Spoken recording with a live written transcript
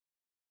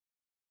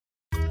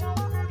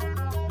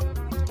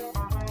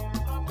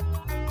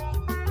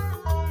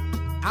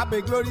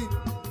Abe glory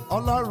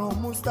Ọlọ́run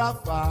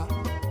Mustapha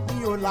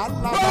ní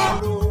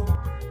Ọ̀làlábàrò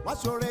wọ́n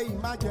ṣoore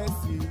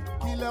emergency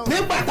kílẹ̀ o.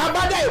 Nígbà tá a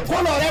bá dá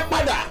ìkólọ rẹ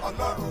padà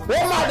ó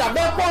máa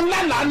dàbẹ́ pọ́ ńlá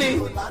lánì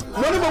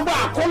lórí gbogbo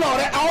àkólọ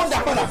rẹ a ó dà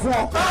padà fún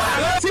ọ.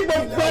 Tí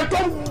gbogbo ẹ tó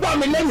ń gbọ́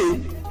mi lẹ́nìí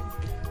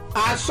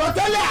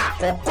àsọtẹ́lẹ̀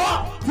àkọ́kọ́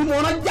tí mo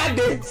rán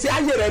jáde sí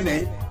ayé rẹ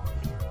nìyí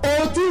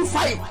o ti ń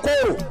fa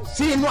ìkorò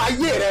sí inú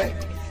ayé rẹ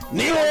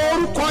ní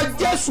orúkọ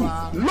Jésù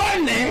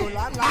lónìí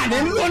àní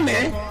lónìí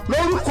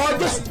lórúkọ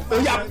Jésù ó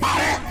yá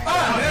parẹ́.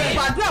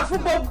 Gbàdúrà fún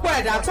gbogbo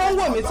ẹ̀dá tó ń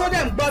wò mí tó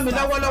dẹ̀ ń gbọ́ mi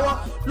lọ́wọ́lọ́wọ́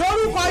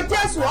lórúkọ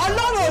Jésù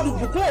Ọlọ́run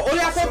olùbùkún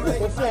orí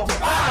afẹ́bùkún fún ọ.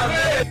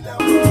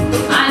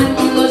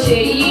 Àánú ló ṣe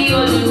yí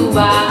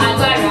Olúwa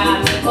agbára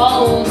mi kọ́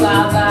òun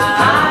bàbá.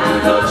 Àánú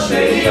ló ṣe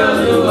yí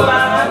Olúwa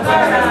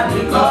agbára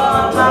mi kọ́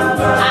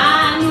bàbá.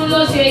 Àánú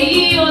ló ṣe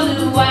yí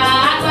Olúwa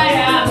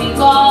agbára mi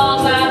kọ́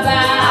bàbá.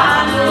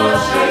 Àánú ló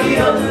ṣe yí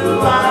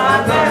Olúwa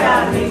agbára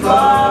mi kọ́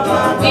bàbá.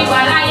 Wíwà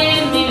láyé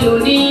mi lò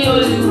ní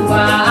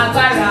Olúwa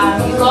agbára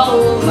mi kọ́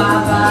òun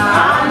bàbá.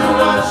 Àánú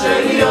ló ṣe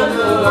yí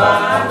Olúwa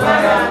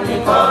agbára mi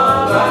kọ́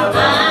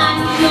bàbá.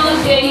 Àánú ló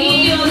ṣe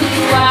yí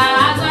Olúwa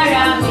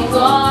agbára mi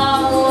kọ́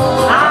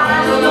òun.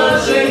 Àánú ló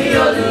ṣe yí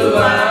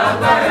Olúwa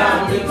agbára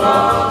mi kọ́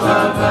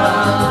bàbá.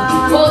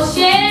 Kò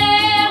ṣe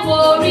é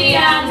borí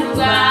àánú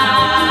gbà.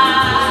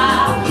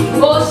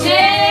 Kò ṣe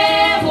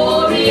é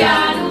borí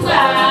àánú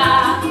gbà.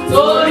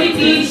 Torí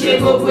kì í ṣe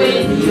gbogbo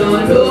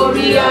ènìyàn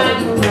lórí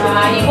àánú gbà.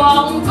 Ìwọ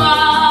ń kọ́.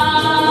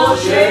 Kò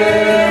ṣe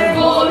é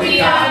borí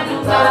àánú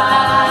gbà.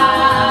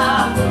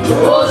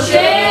 Kò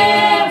ṣe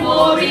é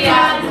borí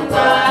àánú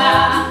gbà.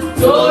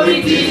 Torí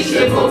kì í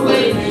ṣe gbogbo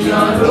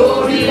ènìyàn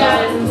lórí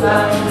àánú gbà.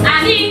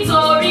 Àní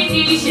torí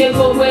kì í ṣe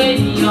gbogbo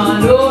ènìyàn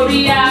lórí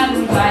àánú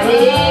gbà.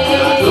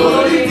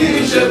 torí kì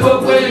í ṣe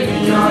gbogbo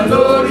ènìyàn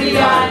lórí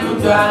àánú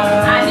gbà.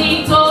 Àní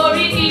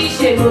torí kì í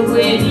ṣe gbogbo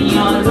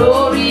ènìyàn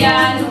lórí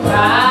àánú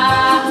gbà.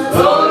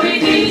 Torí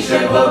kì í ṣe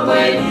gbogbo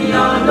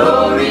ènìyàn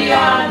lórí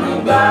àánú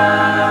gbà.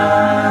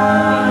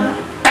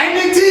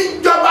 Ẹni tí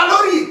ń jọba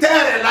lórí ìtẹ́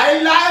rẹ̀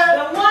láéláé.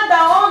 The one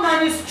that owns on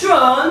his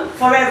throne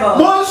forever.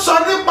 Mo ń sọ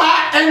nípa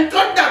ẹni tó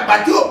dàgbà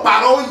tí ò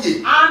pààrọ̀ oyè.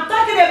 I'm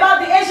talking about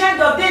the ancient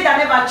of days that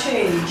never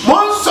change. Mo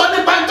ń sọ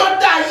nípa ẹni tó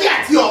dá ayé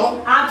àti ọ̀run.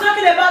 I'm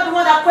talking about the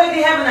one that created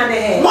the heaven and the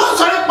earth. Mo ń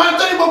sọ nípa ẹni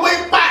tó ní gbogbo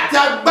ipá àti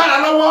agbára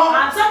lọ́wọ́.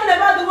 I'm talking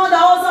about the one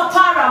that holds all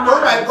power and Oh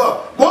my might. God.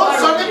 Mo ń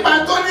sọ nípa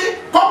ẹni tó ní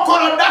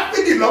kọ́kọ́rọ́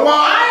Dáfídì lọ́wọ́.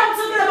 I am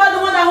talking about the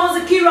one that holds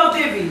the key of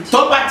David.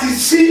 Tó bá ti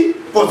ṣí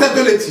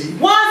pọ̀tẹ́tọ́lẹ̀tì.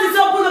 Once it's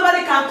open,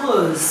 nobody can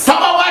close.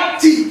 Tọ́ba wá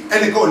tì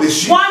ẹnìkan ò lè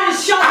ṣí. One is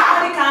shut,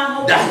 nobody can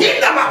open. Dàhí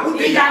nàbà kú In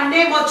níyà. the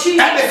name of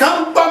Jesus. Ẹnìkan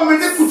ń gbọ́ mi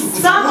ní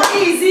kùtùkùtù. Somebody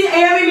is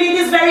hearing me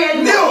this very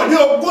early. Ní òní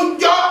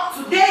ogúnjọ́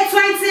Today,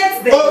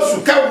 20th day oṣù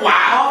kẹwàá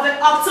of the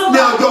October. ní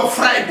ọjọ́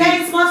Friday.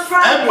 10th month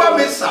Ẹ gbọ́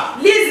mi Friday. sà.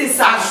 Listen,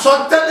 sir.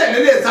 Àsọtẹ́lẹ̀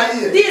nílé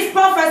ìsáyé. This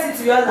prophecy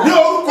to your Ní life.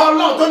 orúkọ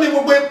Ọlọ́run tó ní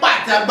gbogbo ipá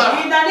àti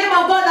agbára. In the name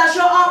of God that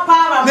show all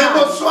power and Ní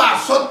mo might. sọ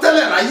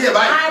àsọtẹ́lẹ̀ láyé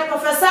báyìí. I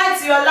prophesy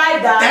to your life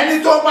that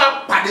Ẹni tó máa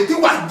pàdé tí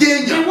wàá gé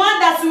èèyàn. the one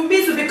that will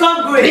be to become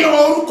Ní great.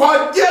 orúkọ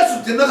Jésù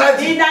ti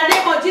Násárẹ́tì. In the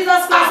name of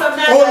Jesus Christ of Ó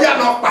Nazareth. yá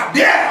lọ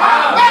pàdé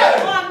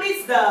ẹ̀. Go and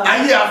meet them.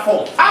 Ayé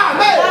àfọ̀.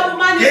 That will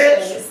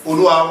manifest. Jésù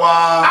Olúwa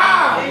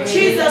wa. In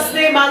Jesus'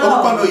 name, my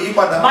Orúkọ mi ò Lord. yí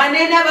padà. My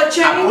name never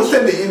changed.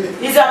 Àpòsílẹ̀ yìí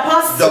ni. He's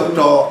apostle.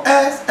 Dr.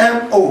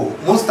 SMO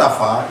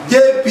Mustapha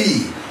JP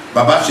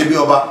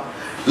Babasebioba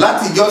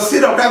láti ìjọ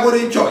Seed of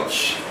Calvary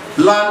Church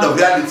Land of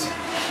Reality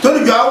tó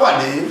níjọ á wà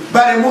ní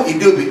Bárẹ̀mú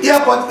Ìdíòbí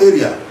Airport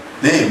area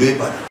ní ìlú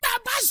Ìbàdàn.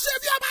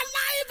 Babasebioba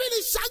live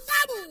in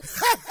Ṣàgámù.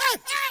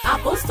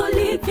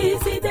 Apostolic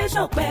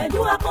visitation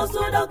pẹ̀lú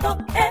Apostle Dr.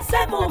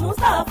 SMO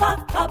Mustapha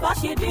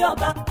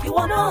Babasebioba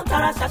ìwọ náà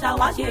tara ṣàṣà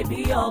wá ṣe bí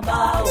ọba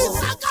o.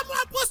 Ṣàgámù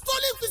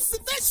Apostolic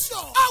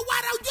visitation.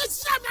 Ọ̀wàrà ojú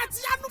ìṣàmì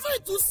àti ànúfò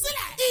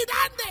ìtúsílẹ̀.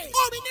 Ìdáǹdè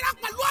òmìnira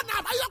pẹ̀lú ọ̀nà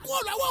àbáyọkú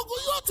olówó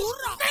ogun yóò tún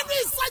rọ̀. Nínú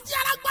ìsọjí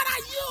alágbára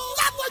yìí o.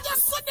 Látọjọ́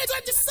Sunday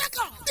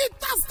 22nd di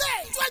Thursday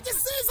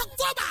 26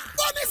 October.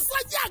 Tóní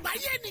ìsọjí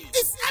àgbáyé ni.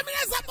 His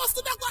Eminence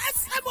Apostle Dr.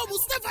 SMO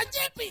Mustapha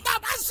JP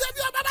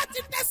Babasebioba bá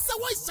ti tẹ̀sẹ̀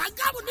wọ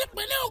Ìṣàgámù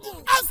nípínlẹ̀ Ògùn.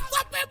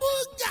 Unstoppable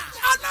jà.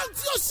 Ọlọ́run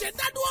tí ó ṣe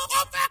dádúró.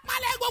 Ó fẹ́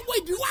palẹ̀ gbogbo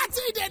ìdíwọ́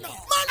àti ìdènà.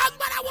 Mọ́nà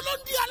agbára wo ló ń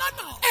di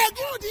ọlọ́nà?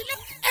 Ègún òdìlé.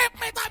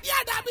 Èpè tàbí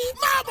àdàbí.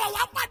 Máa bọ̀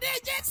wá pàdé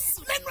Jésù.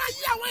 Nínú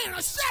ayé àwọn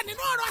ìránṣẹ́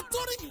nínú ọ̀rọ̀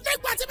àtórí.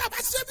 Nígbà tí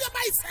Babasebioba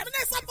His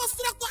Eminence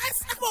Apostle Dr.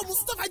 SMO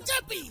Mustapha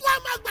JP. Wọ́n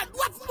máa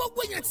gbàdúrà fún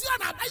gbogbo èèyàn tí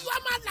ọ̀nà àbáyọ á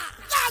máa là.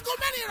 Láago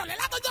mẹ́rin ìrọ̀lẹ́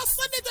látọjọ́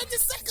Sunday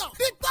 22nd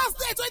di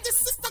Thursday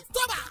 26th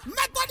October.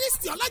 Methodist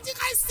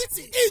Theological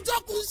Institute.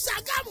 Ìjọkùn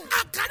Ṣàgámù.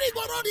 Àkárí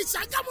ìgboro ní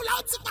Ṣàgámù la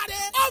ó ti pàdé.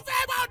 Ó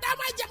fẹ́ bá ọ̀dà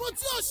máa jẹ̀mú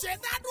tí ó ṣe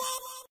dádúró.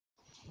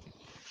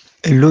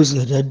 Hello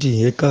sir, daddy,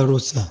 ẹ káàárọ̀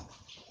sir.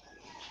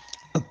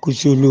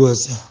 Àkóso Olúwa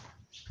sir.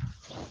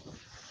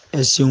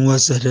 Ẹ ṣeun wa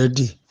sir,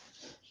 daddy.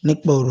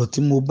 Nípa ọ̀rọ̀ tí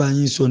mo bá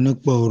yín sọ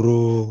nípa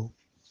ọ̀rọ̀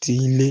ti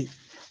ilé,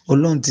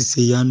 Ọlọ́run ti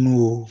ṣèyanu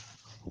o.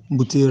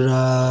 Mo ti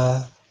ra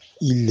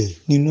ilẹ̀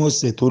nínú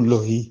ọ̀sẹ̀ tó lọ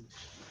yìí.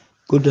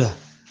 Kódà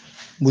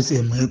mo sì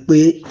mọ̀ pé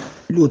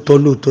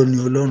lóòótọ́ ni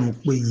Ọlọ́run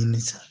pè yín ní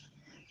sir.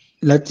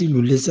 Láti ìlú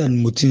Iléṣà ni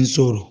mo ti ń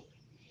sọ̀rọ̀.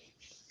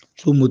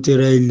 tó mo ti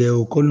ra ilẹ̀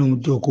o kọ́lọ́run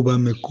jọ kó bá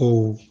mi kọ́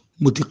o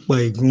mo ti pa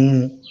ègún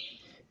run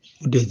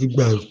mo dẹ̀ ti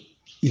gbà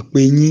ìpè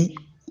yín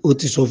ó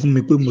ti sọ fún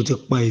mi pé mo ti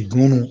pa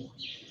ègún run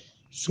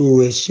so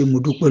ẹ ṣé mo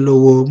dúpẹ́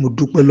lọ́wọ́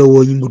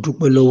yín mo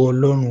dúpẹ́ lọ́wọ́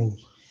Ọlọ́run o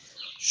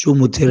so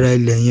mo ti ra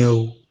ilẹ̀ yẹn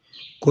o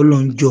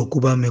kọ́lọ́run jọ kó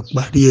bá mi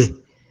parí ẹ̀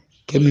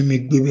kẹ́mi mi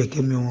gbé bẹ́ẹ̀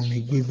kẹ́mi ọmọ mi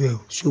gbé bẹ́ẹ̀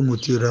o so mo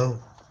ti ra o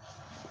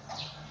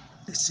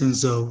ẹ ṣé ń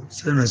sọ o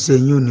iṣẹ́ ìránṣẹ́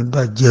yín ò ní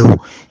bàjẹ́ o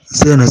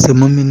iṣẹ́ ìránṣẹ́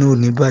mọ́mí náà ò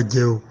ní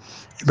bàjẹ́ o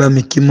ẹ bá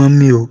mi kí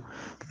mọ́mí o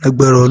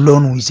lágbára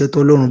Ọlọ́run iṣẹ́ tó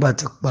Ọlọ́run bá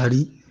ti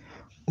parí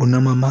òun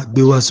náà máa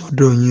gbé wá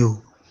sọ́dọ̀ yín o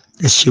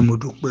ẹ ṣé mo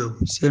dúpẹ́ o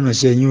iṣẹ́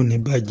ìránṣẹ́ yín ò ní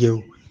bàjẹ́ o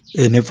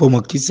ẹ ní fọmọ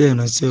kí iṣẹ́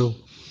ìránṣẹ́ o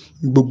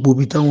gbogbo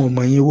ibi táwọn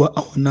ọmọ yín wá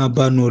àwọn náà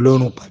bá nu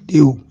Ọlọ́run pàdé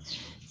o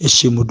ẹ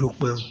ṣé mo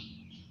dúpẹ́ o.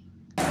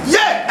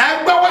 yé ẹ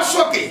gbé wá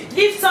sókè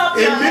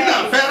èmi náà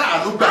fẹ́ ra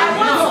àánú gbà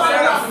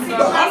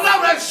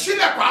Ọlọ́run ẹ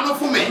sílẹ̀ pàánù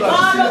fún mi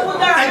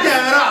ẹ jẹ́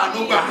ẹ ra àánú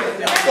gbà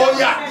ó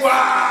yá wá.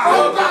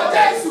 orúkọ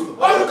Jésù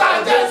orúkọ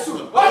Jésù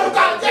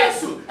orúkọ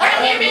Jésù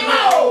ẹ̀mí mímọ́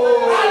o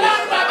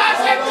Ọlọ́run bàbá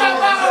ṣe bí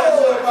ọba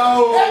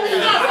o èmi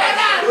náà fẹ́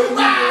ra àánú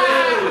gbà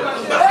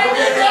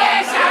èmi ní ẹ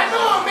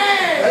ṣàánú mi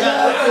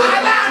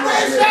aláàánú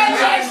iṣẹ́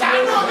ní ẹ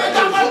ṣàánú mi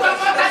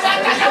tọmọtọmọ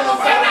tàjàtàjà mo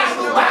fẹ́ ra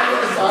àánú gbà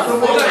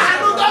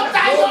àánú tó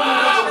tayọ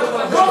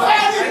mo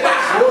fẹ́ rí gbà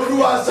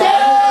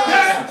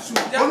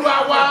Olúwa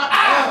wa.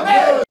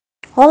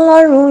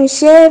 Ọlọ́run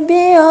ṣe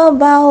bí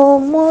ọba o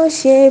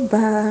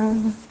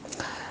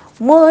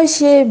mo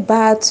ṣe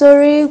bá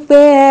torí pé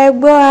ẹ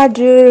gbọ́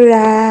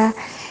àdúrà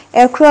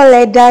ẹ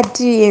kúrọ̀lẹ́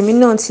dádì èmi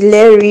náà ti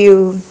lẹ́rìí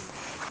o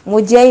mo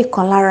jẹ́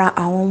ìkan lára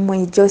àwọn ọmọ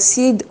ìjọ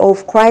Seed of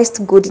Christ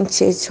Golden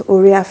Church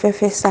orí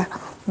afẹ́fẹ́ sà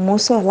mo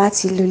sọ̀rọ̀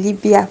láti ìlú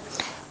Libya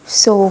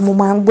so mo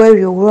máa ń gbọ́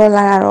èrè òwúrọ̀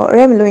lára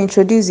ọ̀rẹ́ mi ló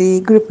introduce the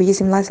group yìí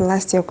sí mi láti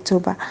last year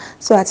October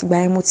so àtìgbà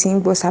yẹn mo ti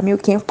ń gbọ́ sàmì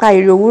òkè ń pa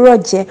èrè òwúrọ̀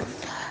jẹ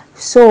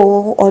so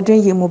ọdún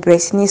yìí mo bẹ̀rẹ̀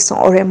sí ní san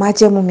ọ̀rẹ́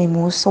májẹ̀mú mi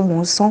mò ń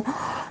san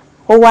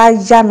ó wá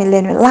yà mí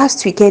lẹ́nu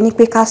last week ẹni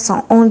pé ká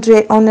san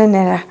 100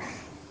 naira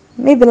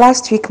maybe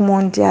last week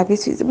Monday àbí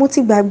Tuesday mo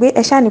ti gbàgbé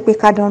ẹ ṣáà ní pé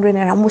ká dá 100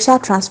 naira mo ṣáà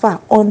transfer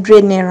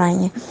 100 naira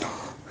yẹn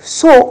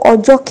so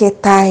ọjọ́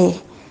kẹta ẹ̀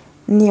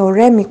ni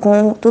ọ̀rẹ́ mi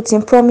kan tó ti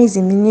ń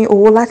promise mi ní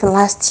owó láti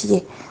last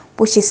year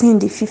bó ṣe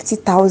send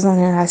 50,000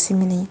 naira sí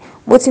mi nìyẹn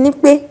mo ti ní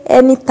pé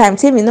anytime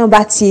tèmi náà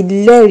bá ti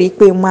lẹ́rìí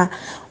pé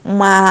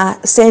máa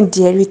send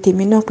ẹ̀rí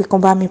tèmi náà pé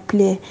kàn bá mi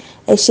play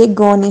ẹ ṣé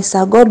gan ni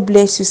sir God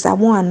bless you sir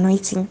more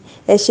anointing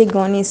ẹ ṣé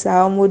gan ni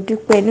sir mo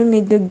dúpẹ́ inú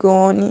mi dùn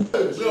gan ni.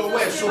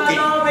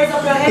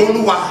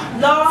 Olúwa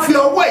fi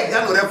ọwọ́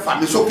ìyanu rẹ fà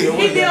mí sókè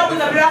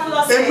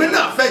èmi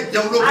náà fẹ́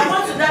jẹun lókè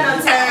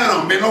ẹ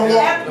ràn mí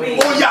lọ́wọ́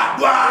ó yá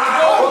àdúrà.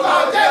 orúkọ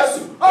Jésù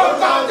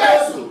orúkọ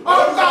Jésù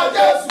orúkọ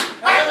Jésù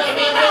ẹ̀mí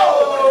mímọ́ o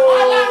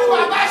Ọlọ́run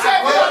bàbá ṣe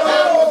bí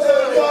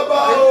ọba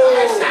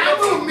ẹ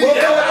ṣàánú mi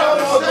ẹ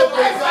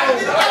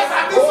fà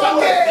mí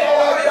sókè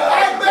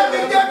ẹgbẹ́ mi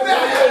débẹ̀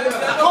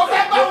mo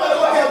fẹ́ bá wọn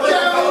lókè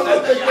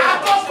jẹun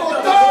àkókò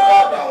tó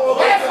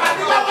ẹ fà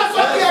mí lọ́wọ́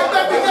sókè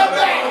ẹgbẹ́ mi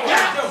débẹ̀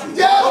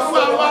Jésù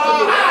àwọn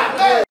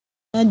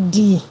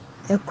dádì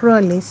ẹ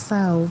kúrọ̀lẹ́ sà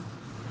o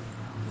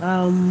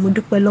mo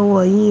dúpẹ́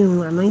lọ́wọ́ yín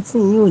o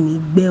anointing yín ò ní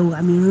gbẹ o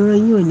àmì ìrora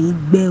yín ò ní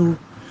gbẹ o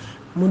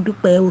mo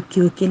dúpẹ́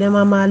òkè lẹ́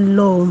máa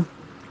lọ o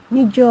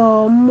níjọ́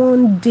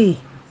Monday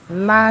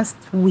last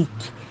week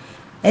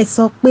ẹ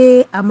sọ pé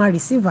a máa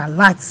receive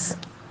alert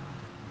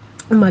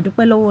mo máa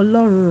dúpẹ́ lọ́wọ́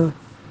Ọlọ́run o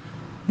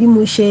bí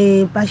mo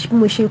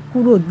ṣe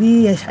kúrò bí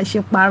ẹ ṣe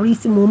parí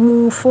tí mo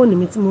mú fóònù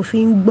mi tí mo fi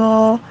ń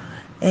gbọ́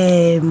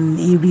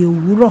ìrì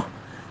òwúrọ̀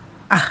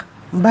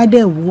bá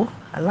dẹ̀ wò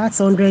alert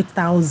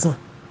 100,000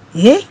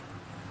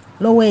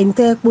 lọ́wọ́ ẹni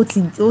tẹ́ pé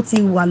ó ti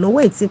wà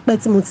lọ́wọ́ ìtìpẹ́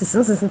tí mo ti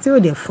sínsìn tí ò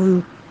dẹ̀ fún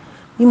mi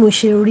bí mo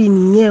ṣe rí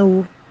nìyẹn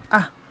o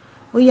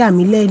ó yà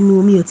mí lẹ́nu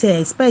mi ò tẹ́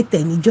expect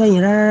ẹ̀ níjọ́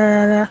yẹn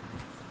rárá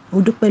mo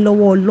dúpẹ́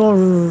lọ́wọ́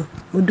Ọlọ́run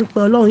mo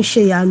dúpẹ́ Ọlọ́run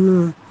ṣèyanu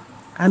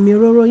àmì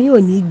òróró yín ò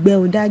ní gbẹ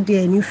o dáadé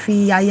ẹ̀ ní fi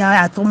aya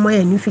àtọmọ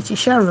ẹ̀ ní fi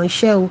ṣiṣẹ́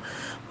ìránṣẹ́ o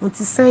mo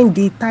ti send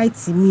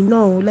táìtì mi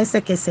náà o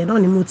lẹ́sẹ̀kẹsẹ̀ náà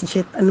ni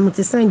mo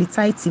ti send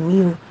táìtì mi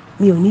o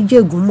mi ò ní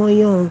jègún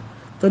mọ́yán o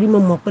torí mo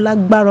mọ̀ pé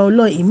lágbára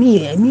Ọlọ́run èmi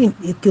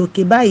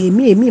òkè báyìí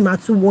èmi máa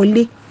tún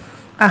wọlé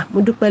mo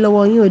dúpẹ́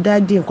lọ́wọ́ yín o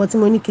dáadé nǹkan tí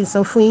mo ní kí n sọ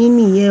fún yín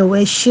nìyẹn o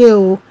ẹ ṣé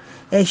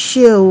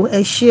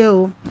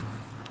o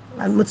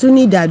mo tún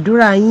ní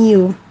ìdàdúrà yín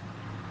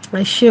o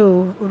ẹ ṣé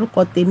o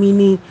orúkọ tèmi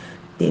ni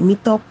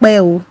Tèmítọ́pẹ́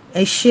o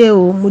ẹ ṣé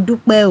o mo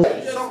dúpẹ́ o.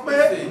 sọ pé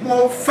mo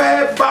fẹ́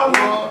bá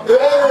wọn.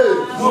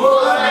 mo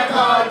fẹ́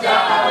kọjá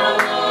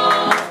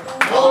wọn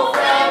mo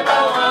fẹ́ bá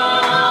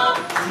wọn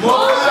mo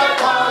fẹ́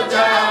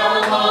kọjá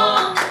wọn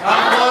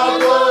àwọn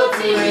tó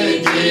ti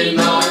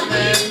jìnnà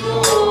nínú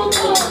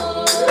oko.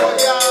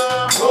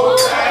 mo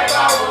fẹ́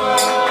bá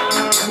wọn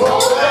mo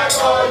fẹ́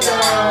kọjá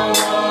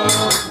wọn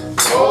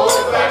mo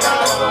fẹ́ bá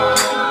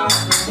wọn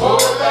mo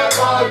fẹ́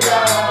kọjá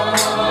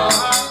wọn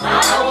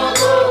àwọn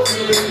tó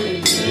ti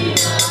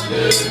jìnnà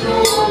nínú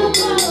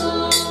oko.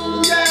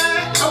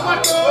 Àwọn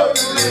tó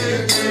ti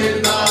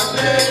jìnnà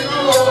nínú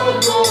oko.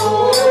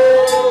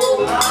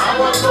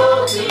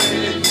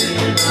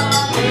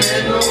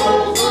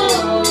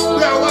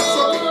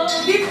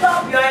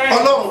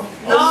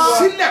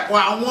 sílẹ̀kùn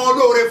àwọn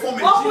olóore fún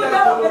mi.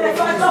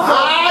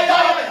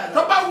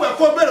 Tó bá wù ẹ́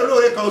kó bẹ̀rẹ̀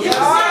olóore kan oṣù.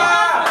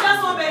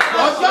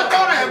 Ọjọ́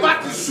tọrọ ẹ̀ bá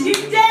ti sùn.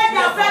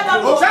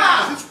 Ó bá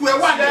ti sùn ẹ̀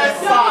wà ní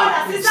ẹ̀fà.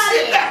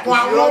 Sílẹ̀kùn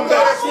àwọn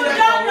olóore fún mi.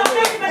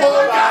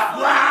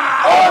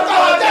 Orúkọ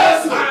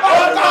Jésù,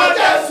 orúkọ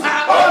Jésù,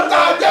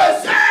 orúkọ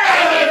Jésù.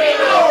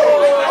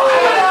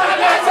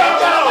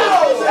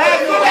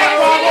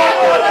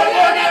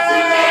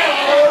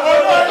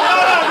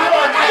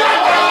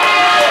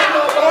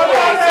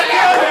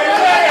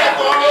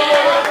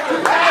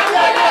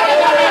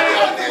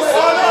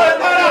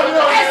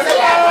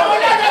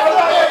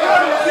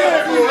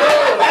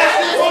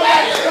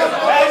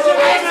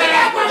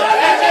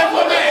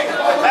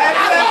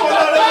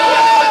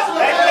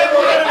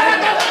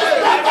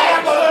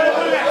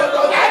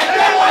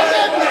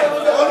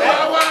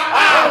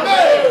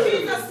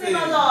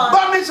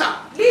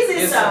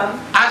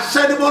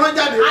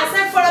 I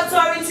said for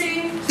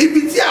authority.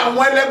 Ibi tí àwọn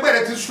ẹlẹgbẹ́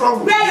rẹ ti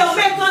struggle. Where your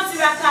faith comes to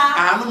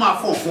àánú máa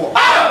fọ̀ fún ọ.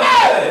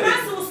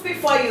 Mercy will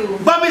speak for you.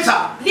 Bámísà.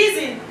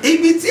 Listen.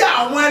 Ibi tí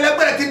àwọn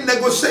ẹlẹgbẹ́ rẹ ti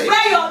negotiate.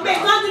 Where your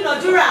faith comes to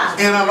Nodura.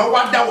 Ìrànlọ́wọ́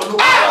á dáwọ́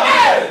lọ́wọ́.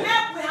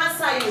 Help will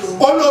answer you.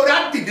 Olórí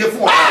á dìde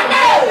fún ọ.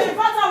 The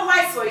bottom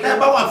rise for you. Ẹ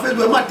bá wà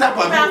Facebook, ẹ máa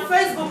tàpá mi.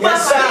 Facebook,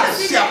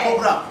 ṣe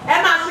àkọ́bùrà. Ẹ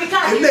máa fi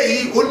káàdì.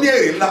 Eléyìí ó ní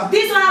èrè ńlá.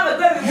 This one have a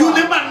great reward. You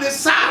never ní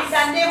sáà. In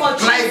the name of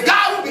Jesus. Like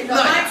God in the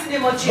mighty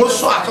name of Jesus. Mo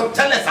sọ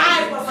àsọtẹ́lẹ̀ sáà.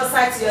 I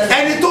prophesy to you.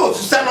 Ẹni tó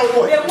ṣiṣẹ́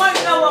lọ́wọ́ ẹ̀. The one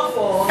you don't work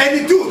for. Ẹni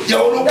tí ò jẹ́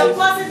olówó. The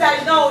person that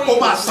you know. Ó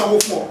máa sanwó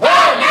fún ọ.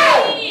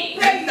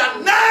 In the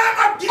name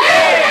of Jesus.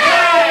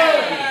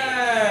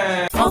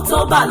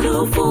 October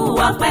ló fún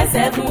wa pẹ́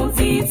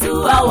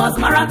 72 hours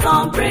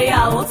marathon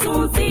prayer ó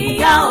tún ti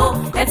yá o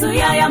ẹ̀tún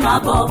yáyá máa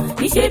bọ̀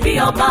níṣẹ́ bí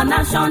ọba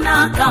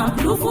national camp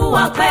ló fún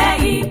wa pẹ́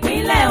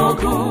ìpínlẹ̀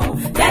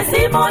Ògùn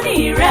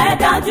testimony rẹ̀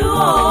dájú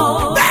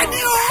o. Bẹ́ẹ̀ni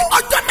o,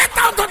 ọjọ́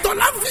mẹ́ta ọ̀tọ̀ọ̀tọ̀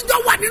la fi jọ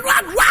wà nínú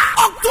àdúrà.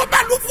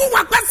 October ló fún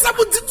wa pẹ́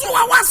 72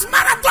 hours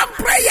marathon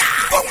prayer.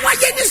 Ó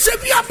wáyé níṣẹ́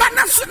bí ọba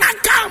national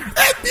camp.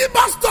 AP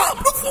bus stop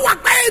ló fún wa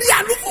pẹ́ area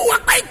ló fún wa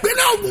pẹ́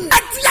ìpínlẹ̀ Ògùn.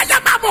 Ẹ̀tún yáyá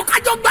máa bọ̀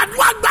kájọ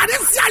gbàdúrà gbàdé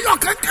sí ayọ̀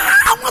kankan.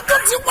 Àwọn tó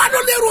ti wá ló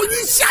lè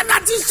ròyìn iṣẹ́ àná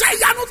àti iṣẹ́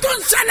ìyanu tó ń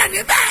ṣẹlẹ̀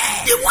níbẹ̀.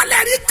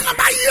 Ìwọlẹ̀ rí kan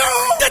báyìí o.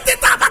 Tètè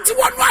tá a bá ti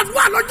wọnú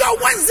àdúrà lọ́jọ́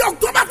Wednesday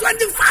October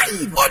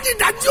 25. Ó ní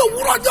ìdájí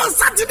òwúrọ̀ ọjọ́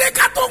Sátidé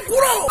ká tó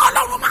kúrò.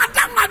 Ọlọ́run máa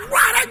dá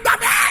àdúrà rẹ̀ gbà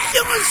bẹ́ẹ̀.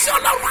 Ìránṣẹ́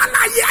Ọlọ́run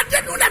aláyé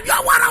Adénúlẹ̀ bí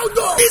ọwọ́ra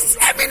òjò. His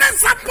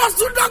eminence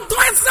apostle Dr.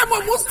 S.M.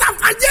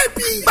 Mustapha J.P.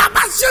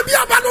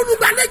 Babasebioba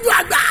lólùgbàlejò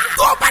àgbà.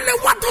 Tó o bá lè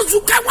wá tó oṣù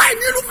kẹwàá yìí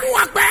nílùú fún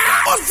wa pẹ́.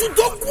 Oṣù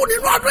tó kù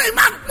nínú ọdún yìí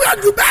máa ń pè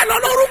ọdún bẹ́ẹ̀ lọ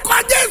lórúkọ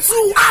Jésù.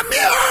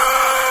 Àmín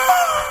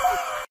o.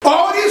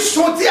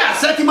 Orísun tí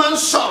àṣẹ ti máa ń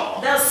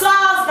sọ̀rọ̀. The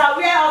source that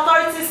where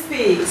authority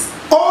speaks.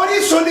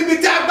 Orísun níbi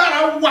tí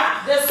agbára wà.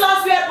 The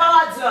source where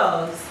power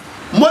dwells.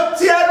 Mo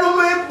ti ẹnu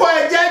mi bọ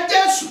ẹ̀jẹ̀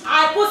Jésù.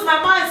 I put my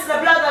mind to the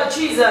blood of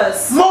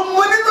Jesus. Mo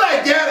mu nínú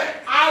ẹ̀jẹ̀ rẹ̀.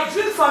 I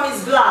drink from his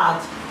blood.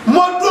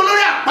 Mo dúró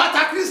lórí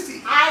àpáta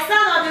Kristi. I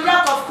stand on the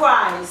rock of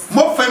Christ.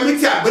 Mo fẹ̀mí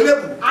ti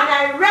àgbélébù. And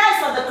I rest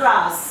on the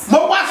cross.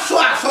 Mo wá sọ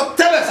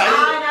àsọtẹ́lẹ̀ sáyé.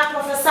 And I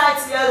prophesy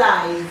to your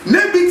life.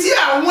 Níbi tí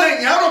àwọn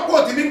èèyàn rò pé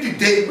ó ti ní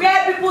dìde.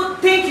 Where people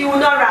think you will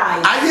not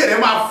rise. Ayé rẹ̀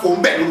máa fò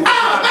ń bẹ̀ lórúkọ.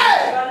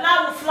 Your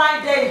life will fly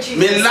there in Jesus.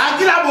 Mi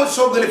lágílá mo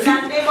sọ gẹ̀lẹ́ fi.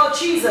 In the name of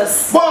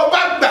Jesus. Bọ́ ọ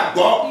bá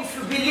gbàgbọ́. If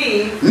you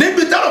believe.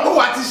 Níbi tí àwọn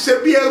wà ti ṣe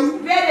bí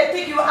ẹrú. Where they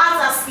think you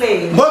act as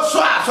slave. Mo sọ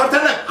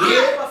àsọtẹ́lẹ̀ pé.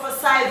 I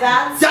prophesy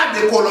that.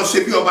 Jáde kó lọ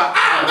ṣe bí ọba.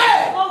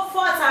 Go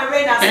forth and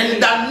reign as king. In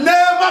the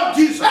name of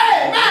Jesus.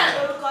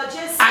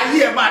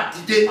 Ayé ẹ̀ máa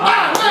dìde.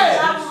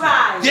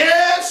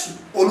 Jésù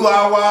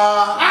Olúwa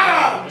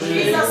wa.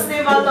 Jesus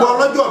name alone. Gbogbo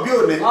ọlọ́jọ́ bí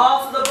òní.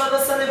 All to the brother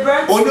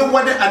celebrate.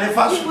 Oníwọ́dẹ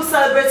anifásitì. People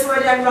celebrate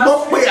wedding anniversary.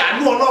 Mo pe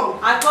àánú Ọlọ́run.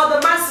 I call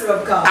the mercy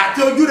of God.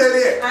 Àti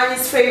ojúrere ẹ̀. And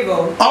his favor.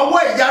 Ọwọ́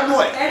ìyanu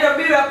ẹ̀. And a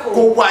miracle.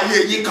 Kó wá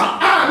ayé yín kan.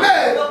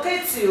 Amen.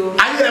 Locate you.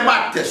 Ayé rẹ̀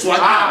máa tẹ̀síwájú.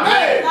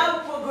 Amen. That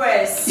will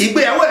progress.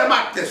 Ìgbéyàwó rẹ̀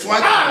máa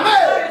tẹ̀síwájú. Amen.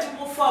 Marriage will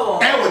move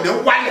forward. Ẹ ò ní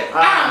wálẹ̀.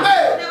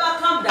 Amen. Never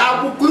come down.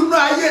 Àbùkù inú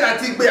ayé rẹ̀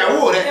àti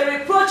ìgbéyàwó rẹ̀. The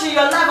reproach in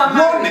your life and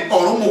marriage. Lónìí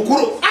ọ̀run mú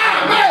kúrò.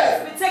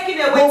 Amen.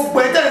 Taken away. Gbogbo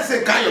ẹ̀jẹ̀ ń ṣe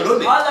káyọ̀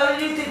lónìí. All of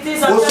the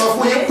things Mo sọ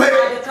fún yín pé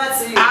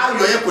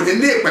ayọ̀ yẹn kò ní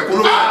ní ìpẹ̀kun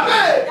lórí.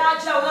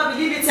 That joy will not be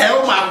limited. Ẹ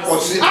ó máa pọ̀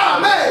sí.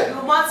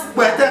 You multiply.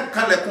 Gbogbo ẹ̀jẹ̀ ń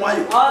kanlẹ̀kùn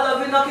ayọ̀. All of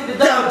you knocking the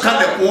door Jẹ́ ń of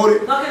kanlẹ̀kùn joy. oore.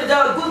 Knocking the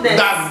door of goodness.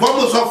 Gbàgbọ́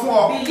mo sọ fún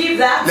ọ. Believe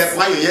that. Lẹ̀kùn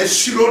ayọ̀ yẹn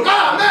ṣí lónìí.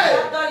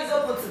 That door is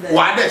open to them.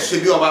 Wà á dẹ̀ ṣe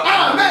bí ọba.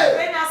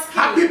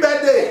 Happy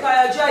birthday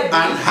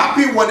and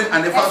happy wedding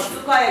anniversary.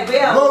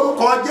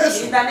 Lórúkọ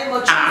Jésù.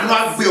 Àánú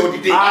á gbé ọ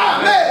dìde.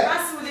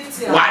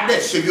 Wà á dẹ̀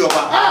ṣe bí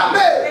ọba.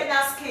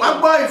 Wá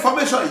gbọ́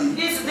information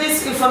yìí.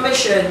 This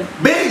information.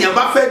 Béèyàn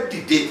bá fẹ́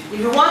dìde. If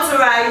you want to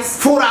rise.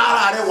 Fúnra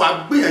ara rẹ̀ wà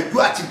gbìyànjú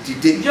àti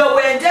dìde. You will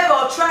endeavor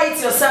or try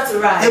it yourself to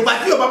rise. Ìgbà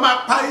tí ọba máa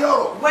parí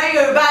ọ̀rọ̀. When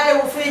your body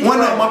will finish. Wọ́n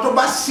ní ọmọ tó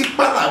bá sí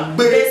pàlà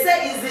gbé. They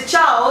say it's the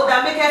child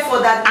that make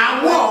effort that.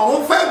 Àwọn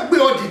ọ̀run fẹ́ gbé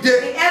ọ dìde.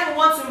 The heaven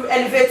want to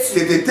elevate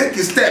you. Tètè take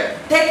a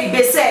step. Take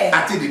ìgbésẹ̀.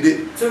 Àti dìde.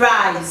 To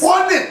rise.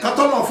 Wọ́n ní nǹkan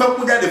tó náà fẹ́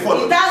mú jáde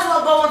fọ́lọ́. That's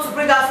what God wants to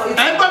bring out for you.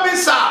 Ẹ gbọ́ mi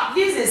sà.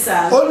 This is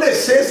Listen, sir. ó lè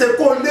ṣeéṣe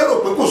kó lérò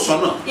pé kò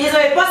sọ́nà. Is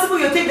it possible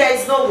you think there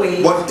is no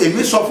way? but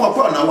èmi sọ fún ọ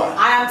pé ọ̀nà wà.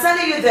 I am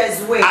telling you there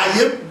is way.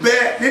 àyè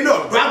bẹ nínú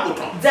ọ̀dọ́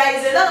àgùntàn. There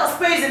is a lot of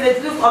space in the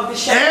roof of the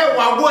shepherd. ẹ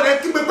wà wọ́n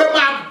rẹ kí pépé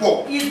máa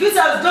bọ̀. His beauty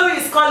of glory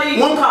is calling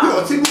you wọ́n to pè come.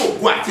 ọ́ sínú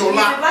ògo àti He is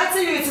ọlá.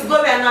 inviting you to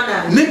glory and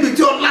honor. níbi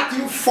tí ọlá ti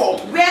ń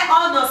fọ. Where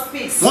honor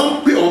speaks.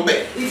 wọ́n pè ọ́ bẹ̀.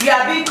 If you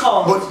are being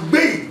called. but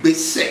gbé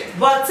ìgbésẹ̀.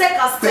 But take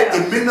a pé step.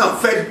 èmi náà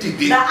fẹ́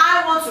dìde. That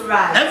I want to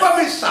rise. ẹ bá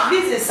mi sà.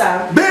 Listen, sir.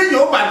 bẹ́ẹ̀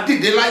yóò bá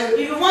dìde láyé.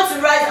 If you want to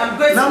rise, I'm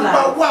going to number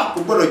rise. 1 kò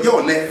gbọdọ̀ jẹ́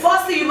ọ̀lẹ.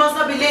 Firstly, you must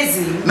not be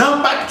lazy.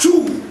 number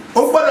 2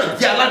 ó gbọdọ̀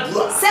jẹ́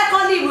aládùúrà.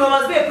 Secondly, we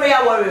must be a prayer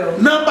warrior.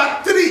 number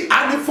 3 a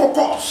ní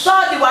focus.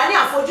 Thirdly, wà ní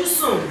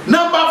àfojúsùn.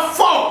 number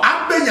 4 a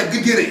gbẹ̀yàn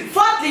gígìrì.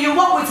 Fourthly, you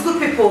work with good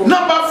people.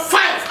 number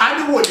 5 a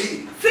ní wòlíì.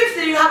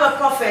 Fifthly, you have a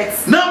prophet.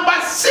 number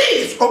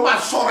 6 ó máa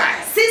ṣọ́ra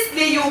ẹ̀.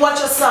 Sixthly, you watch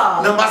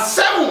yourself. number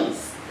 7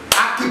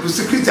 a keep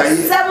secret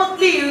ayé.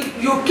 Seventhly,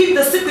 you keep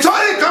the secret.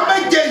 sọ́ọ́rì kan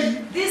bẹ́ẹ̀ jẹ́ yìí.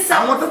 This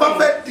àwọn tó bá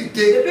fẹ́ the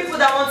dìde. people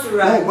that want to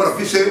wọn ò rise gbọdọ̀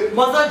fi ṣe.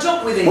 must not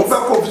joke with it. mo fẹ́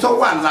kó o fi sọ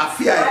wà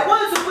láàfíà I ẹ̀.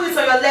 want you to put it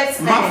on your left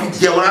má fi hand.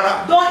 jẹun rárá.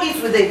 Don't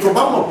eat with it. tó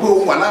bá mọ̀ pé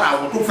o wà lára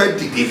àwọn tó fẹ́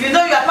dìde. If you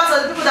know you are part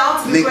of the people that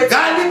want to be ní great,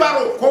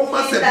 gálíbàrò kó má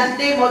in the sẹ́bi.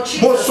 name of mo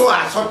Jesus, sọ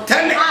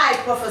àsọtẹ́lẹ̀ I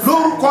prophesy.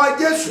 lórúkọ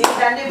Jésù. In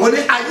the name mo of ní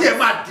ayé ẹ̀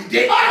máa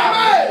dìde.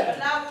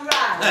 Now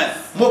rise.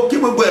 mo kí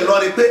gbogbo ẹ̀ lọ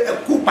rí pé ẹ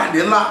kú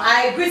pàdé ńlá.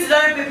 I greet the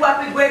Lord people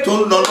happy great tó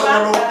ń lọ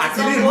lọ́wọ́lọ́wọ́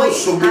àti ní ìlú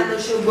Òṣogbo. and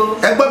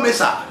Òṣogbo. ẹgbẹ́ mi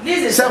sà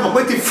Listen. sẹ́mo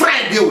pé ti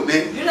Friday òní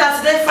You know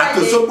today àti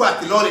Friday. Òṣogbo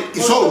àti Ìlọrin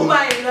ìṣọ́ òru Òṣogbo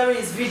and Ìlọrin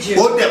is vigil.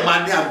 ó dẹ̀ máa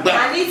ní agbára.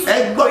 I need to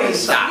ẹgbẹ́ pray. mi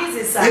sà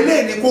Listen, sir.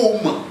 eléyìí ni kò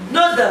mọ̀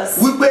Know this.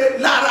 wípé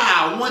lára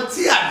àwọn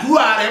tí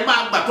àdúrà rẹ̀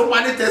máa gbà tó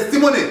máa ní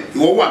testimony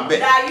ìwọ wà bẹ́ẹ̀.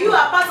 That you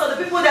are part of the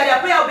people that your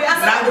prayer will be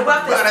answered and the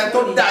word lágbára tó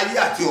testimony. dá ayé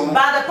àti ọ̀run.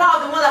 By the power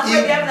of the one that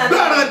created heaven and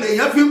ìgbára earth.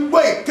 lèèyàn fi ń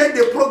gbọ́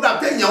ìkéde program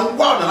téèyàn ń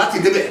wá ọ̀nà láti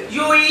débẹ̀.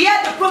 You will hear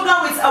the program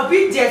with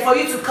obedience for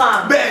you to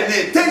come. bẹ́ẹ̀ ni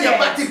téèyàn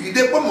bá ti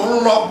dìde pé mò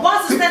ń lọ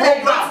Once sí you say that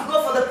you program want to go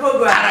for the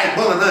program, ara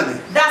ìgbọ́ràn náà ni.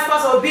 that's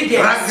part of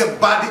obedience.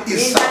 Ragabadi In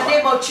is the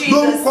name of Jesus.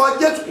 lórúkọ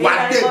Jésù In wà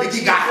the dé name ibi of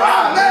gíga.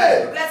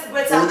 Jesus. Bless the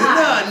greater òní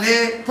náà high.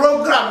 ni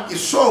program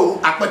ìṣòro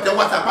àpẹtẹ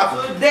wátápá.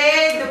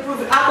 Today the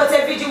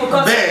Apothe vigil will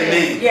come. bẹ́ẹ̀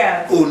ni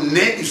Yeah.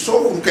 òní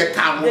ìṣòro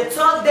kẹta The wọn.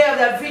 third day of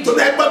the vigil. tó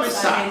bẹ́ẹ̀ gbọ́ mi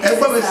sà ẹ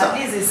gbọ́ mi sà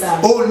This is sir.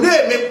 òní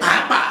èmi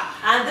pàápàá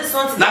And this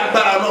one today.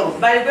 lágbára Ọlọ́run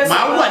By the grace of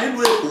màá God, wà nínú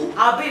Èkó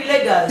I'll be in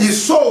Lagos.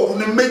 ìṣòro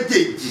ni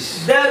méjèèjì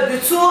The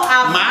two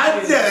are màá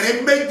vigils.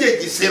 dẹ̀rín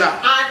méjèèjì síra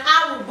And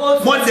I will go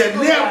to mo the dẹ̀ ní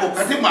programs. ẹ̀bùn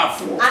kan tí màá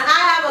fún ọ And I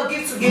have a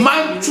gift to give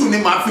mántù to you. ni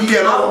màá fi lé ẹ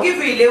I will lọ́wọ́ give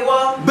you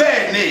Ilewo.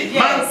 bẹ́ẹ̀ ni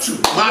Yes. mántù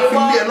màá fi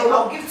lé ẹ lọ́wọ́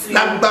I'll give to you.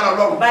 lágbára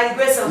Ọlọ́run. By the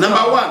grace of number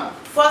God. 1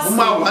 First,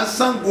 mo máa wà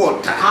Ṣàngó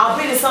Ọ̀tà I'll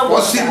be in some kọ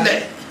sílẹ̀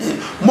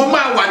mo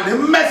máa wà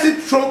ní Mercy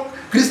Throne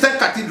Christian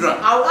Cathedral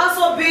I will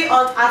also be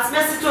on at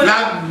Mercy Throne.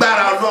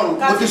 lágbára Ọlọ́run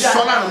mo ti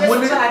sọ lánàá mo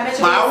ní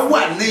màá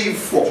wà ní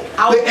Ifọ̀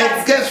pé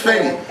ẹ get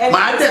ready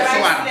màá dẹ̀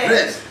fún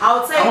address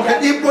àwọn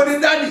kan ní ibo ní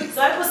dádì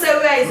So people say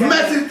where is it?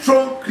 Mercy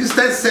Throne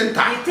Christian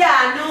Center Ìtẹ́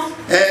àánú.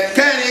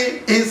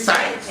 Kẹ́rin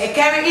inside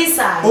Ẹ̀kẹ́rin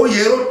inside.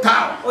 Oyèrò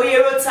town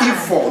Oyèrò town.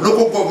 Ifọ̀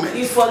local government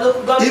Ifọ̀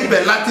local government.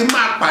 ibẹ̀ láti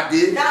máa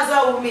pàdé That's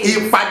what we mean.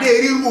 ìpàdé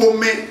ríru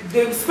omi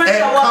The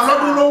spiritual ẹ̀ẹ̀kan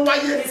lọ́dún ló water.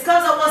 wáyé It's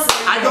because of what's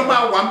in the àjọ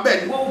máa wà ń bẹ̀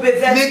We will be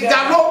there ní together.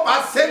 galọ́pàá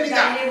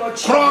sẹ́nìgà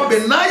kúrọ̀bì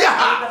náyà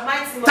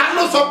ta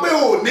ló sọ pé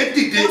ò ní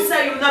dìde Who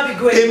said you will not be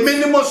great? èmi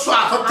ni mo sọ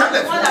àsọtẹ́lẹ̀ I'm the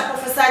fún one that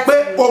prophesied pé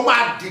to you. o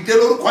máa dìde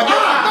lórúkọ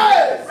Jésù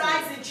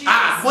Rise in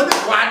Jesus. mo ní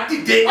wàá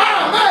dìde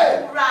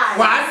Rise.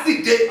 wàá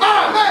dìde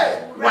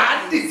wàá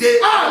dìde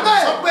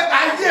sọ pé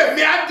ayé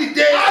mi á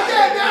dìde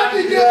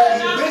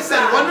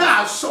ìgbésẹ̀ wọn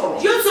náà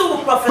sọ̀rọ̀ You too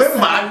will prophesy. pé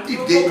màá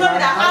dìde You will come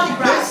that I'm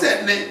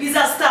ìgbésẹ̀ ni It's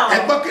a star.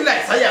 ẹgbọ́n kílẹ̀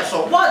Àìsáyà sọ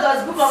What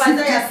does book of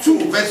Isaiah say?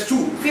 52 verse 2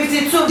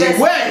 52 verse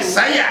ìwé 2.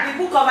 Àìsáyà The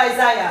book of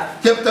Isaiah.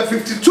 chapter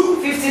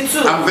 52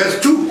 52. and verse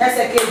 2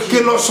 Ẹsẹ̀ kejì. kí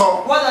ló sọ.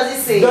 What does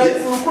it say? Gbé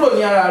ikú kúrò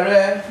ní ara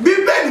rẹ.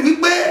 Bíbélì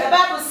wípé The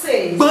Bible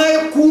says, gbọ́n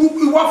ekuru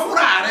ìwọ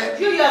fúnra rẹ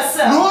you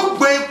yourself ló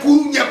gbọ́n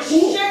ekuru yẹn kú.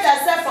 shake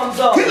yourself from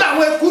doors. Kí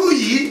làwọn ekuru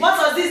yìí? What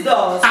was these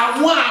doors?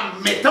 Àwọn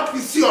àmì tó fi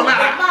sí ọ The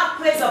lára. mark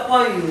placed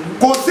upon you.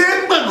 Kò sí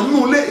gbọ̀n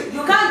nínú ilé.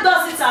 You can't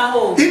dust it at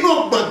home.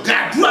 Inú gbọ̀ngàn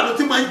àdúrà ló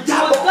ti máa ń You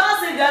jábọ̀.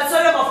 dust in the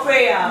auditorium of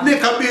prayer. Ní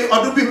nǹkan bí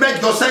ọdún bíi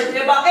mẹ́jọ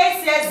sẹ́yìn. About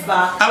 8 years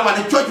back, A wà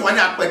ní church wa ní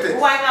Apẹtẹ.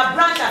 we were in a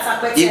branch at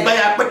Apete. Ìgbà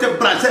yẹn Apẹtẹ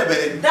branch ẹ̀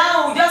bẹ̀rẹ̀.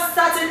 Now we just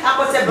started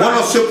Apete Wọ́n lọ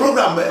branch. ṣe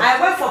program bẹ́ẹ̀. I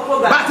went for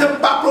program. Bá a ti ń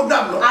bá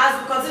program lọ. As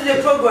we continue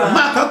the program,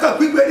 Máa kankan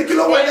pípé ní kí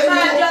ló a wáyé man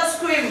nínú. just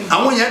screamed.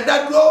 Àwọn yẹn dá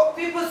dúró.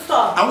 People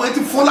stopped. Àwọn yẹn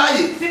ti fún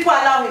láàyè. People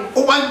allow him.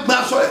 Ó wá ń gbà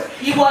sọ ẹ̀.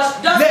 He was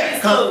just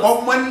Lẹ́ẹ̀kan disclosed.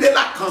 ọmọ nílé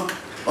kan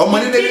ọmọ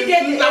nílé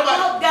ńlá wa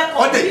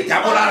ọdẹ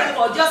ìjábọ̀ lára ẹ̀.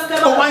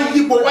 Ó wá ń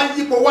yípo wá ń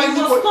yípo wá ń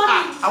yípo.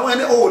 Àwọn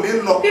ẹni ò lè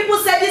lọ. People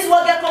said this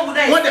word gecko would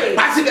not Wọ́n dẹ̀ escape.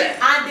 pa síbẹ̀.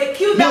 And they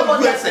killed Ní that word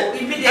ojú gecko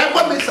ẹsẹ̀. immediately. Ẹ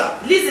gbọ́ mi sà.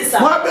 Listen, sir.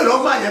 Wọ́n á bẹ̀rẹ̀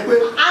ọmọ àyẹ̀ pé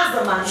Ask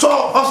the man. sọ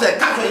ọ̀sẹ̀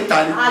káṣọ yìí ta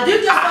ni. And do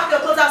you just want your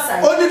clothes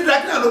outside? Ó ní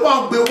drakina ló bá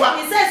ń gbé wá.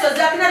 He said it was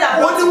Dracula that Ó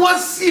brought ní it. wọ́n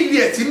sílì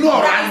ẹ̀ sínú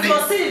ọ̀rá That ni. it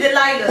was seen in the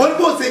nylon. Ó ní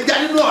bó ṣe já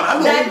nínú ọ̀rá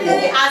ló That ń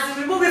immediately wọ̀. as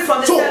he removed it from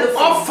the So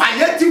cellophane, ọfà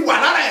yẹn ti wà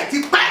lára ẹ̀ ti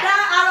pẹ́.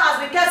 that arrow has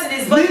been kept in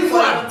his body Nínú for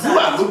a long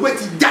àdúrà time. ló gbé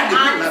ti jáde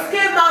And nínú it rẹ̀.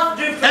 came out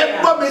during Ẹ prayer.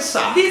 gbọ́ mi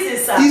sà. This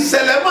is sir.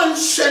 ìṣẹ̀lẹ̀ máa ń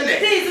ṣẹlẹ̀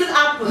Things will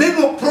happen.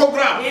 nínú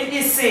program. In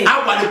this scene.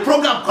 àwa ní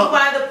program kan.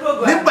 By the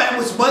program. nígbà yẹn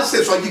mo sì máa ń ṣe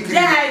ìsọjí kiri.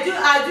 Then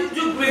I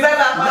do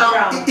revival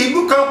program. ìlú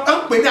kan ń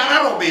pè ní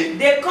Arárọ̀mí.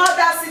 They call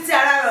that city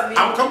Arárọ̀mí.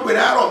 àwọn kan pè ní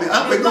Arárọ̀mí à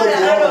ń pè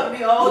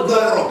ní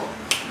OWURO.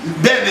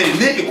 bẹ́ẹ̀ni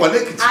ní Ìkọ̀lé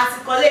Èkìtì. Àti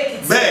Ìkọ̀lé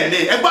Èkìtì. bẹ́ẹ̀ni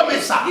ẹgbọ́n mi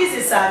sà. This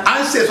is sir. à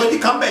ń ṣe ìsọjí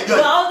kan bẹ́ẹ̀ jọ.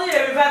 We are holding a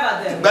revival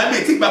there. ìgbà mi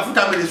ti gba full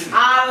time ministry.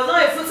 I was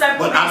not a full-time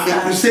but I'm a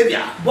minister.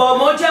 crusader. But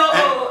mo jẹ́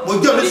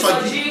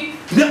onísọjí.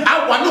 ní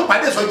àwọn náà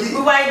pàdé ìsọjí.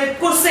 We were in the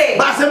crusade.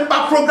 bá a ṣe ń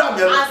bá program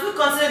yẹn. As we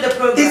consider the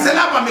program.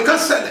 ìṣẹ̀lẹ̀ àbàmì kan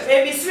ṣẹlẹ̀.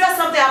 A mysterious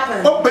something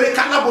happened. ó bèrè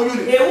ká aláboyún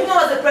ni. A woman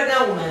was a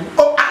pregnant woman.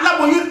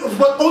 aláboyún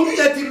oyún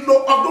yẹn ti lo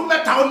ọdún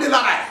mẹ́ta ó lé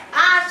lára ẹ̀.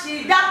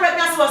 That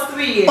pregnancy was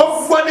 3 years.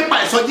 ó gbọ́ nípa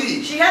ìsọjí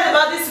yìí. She heard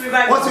about this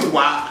revival. wọ́n sì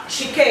wá.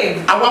 She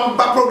came. àwa ń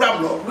bá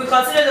program lọ. We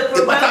continued the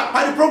program. ìpàtà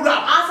parí program.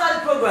 After the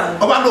program.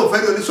 ọba náà fẹ́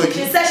lórí ìsọjí.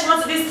 She said she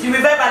wanted to be the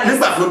revivalist.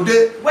 nígbà tó dé.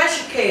 When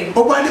she came.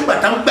 ó wá nígbà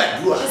tá ń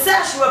gbàdúrà. She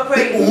said she was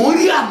praying. òun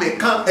rí àmì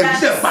kan ẹ̀mí That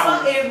she tẹ̀ pa saw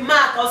wọn. a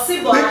mark or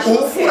symbol. pé And she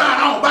òun was fúnra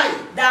ara wọn báyìí.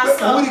 That's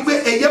pé òun rí pé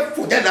ẹyẹ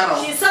fò jáde lára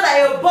wọn. She saw that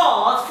a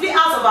ball flew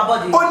out of her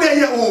body. ó ní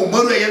ẹyẹ òun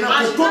mọ́rú ẹyẹ náà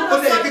kò tó ó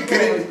ní ẹyẹ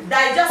kékeré ni.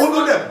 ó ló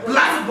dẹ̀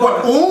black but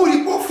òun rí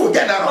pé ó fò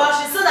jáde lára wọn. But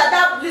she saw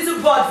that little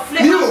bird flew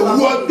ní out of her òru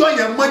body. ọjọ́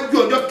yẹn mọ́jú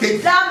ọjọ́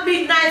kejì. That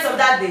midnight of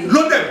that day.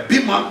 ló dẹ̀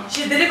bímọ.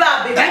 She delivered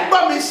her baby.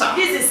 ẹgbọ́n mi sà.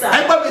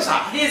 ẹgbọ́n mi sà.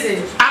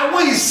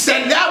 àwọn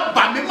ìṣẹ̀lẹ̀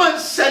àbàmì máa ń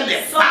ṣẹlẹ̀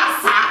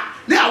pàápàá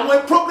ní àwọn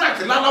programs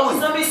láláwọ̀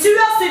yìí. Some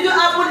mysterious things do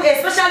happen,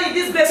 especially in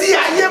this baby. tí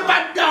ayé bá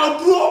dá ọ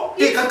dúró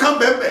ìkankan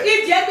bẹ́ẹ̀ If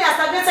the enemy has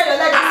stagnated your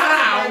life. ara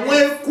àwọn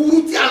ekuru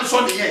tí a ń sọ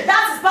nìyẹn.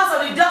 That is part of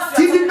the dust.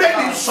 tí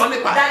bíbélì ń sọ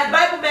nípa. That the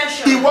Bible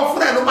mentions. ìwọ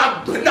fúnra ẹ̀ ló máa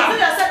gbé dà. You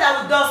yourself that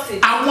will dust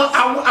it.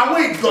 àwọn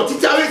ìdọ̀tí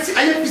tí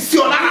ayé fi sí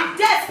ọ lára.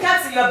 Death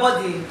kept in your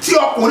body. tí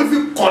ọkùnrin fi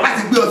kọ̀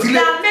láti gbé ọ sílé.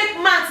 That make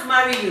man to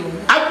marry you.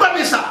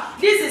 agbábísà.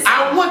 This is.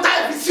 àwọn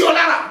táyà fi sí ọ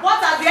lára.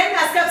 What are the enemy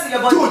has kept in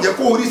your body? tí ò jẹ́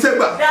kó orí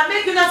sẹ́gbà. That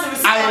make you not to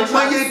receive contract.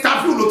 àìmọye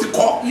tábìlì ló ti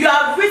kọ́. You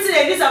have written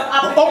a list of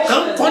applications.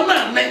 ọkàn kọ́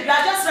náà ní. You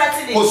are just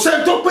writing it. kò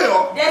sẹ́ni tó pè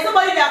ọ́. There is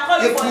nobody that call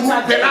you for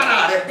ekuru bẹ lára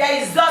rẹ. There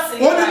is dust in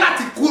ó your ní life.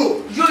 láti kúrò.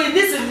 You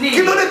need to leave.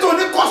 kí ló dé tó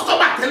ní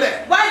kọ́sítọ́mà tẹ́lẹ̀.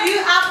 Why do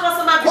you have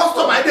customer before?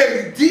 kọ́sítọ́mà yẹn dey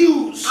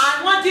reduce. And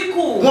wọ́n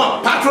dínkù. wọn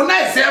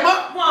patronize ẹ mọ́.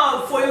 Wọ́n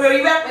fò ìwé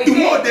again.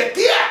 ìwọ ò dé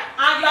kíá.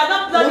 And you are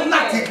not bloody wọn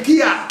láti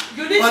kíá.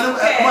 You need to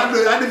care. wọn lè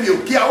ẹni mi ò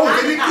kíá ó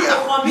lè ní kíá.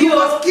 you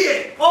must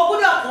care. O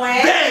gbúdọ̀ kún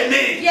ẹ́.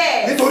 bẹ́ẹ̀ni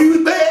Yes. nítorí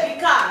wípé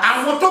Because.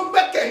 àwọn tó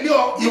gbẹ́kẹ̀lé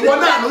ọ ìwọ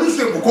náà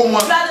lóríṣun ìbùkún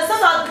wọn. You are the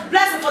source of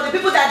blessing for the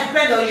people that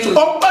depend on you.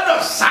 o gbọ́dọ̀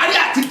sáré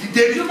àti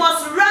dìde ni. You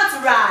must run to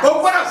rise. o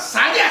gbọ́dọ̀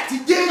sáré àti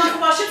You jẹ́yìn. must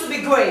pursue to be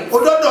great.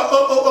 òdodo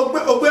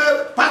o gbé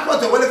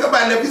passport wọlé kẹ́ bá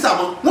ẹ lẹ visa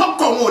mọ́ wọ́n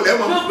kọ̀ wọn ò lẹ́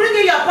mọ́. You bring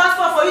in your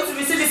passport for you to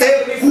receive this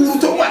ekuru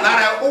tó wà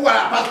lára ó wà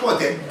lára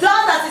passport ẹ.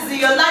 All that is in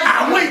your life.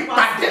 àwọn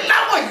ìpàdé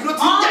láwọn yìí ló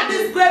ti All jáde.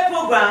 these great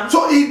programs. so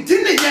ìdí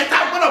nìyẹn tá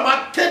a gbọ́dọ̀ máa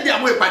kéde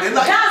àwọn ìpàdé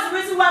láyé. That's the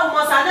reason why we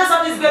must announce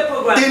all these great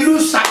programs. ìlú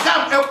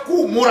Sagam ẹ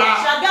kú múra.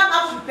 Shagam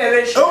have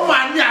preparation. ó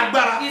máa ní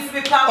agbára. It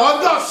will be powerful.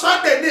 ọjọ́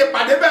Sunday ní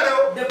ìpàdé bẹ̀rẹ̀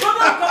o. The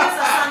program commences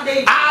on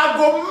Sunday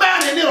aago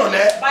mẹ́rin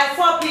nírọ̀lẹ́. by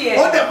 4 p.m.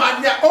 ó dẹ̀ máa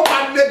ní ó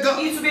máa lé gan.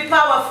 It will be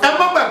powerful. ẹ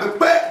má gbàgbé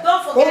pé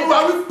Don't forget Olúwa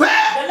wí pé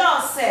the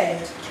Lord said,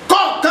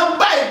 kọ̀ọ̀kan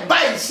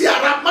báyìí sí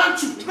ara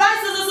mántù.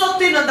 write so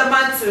thing on the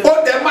mantle.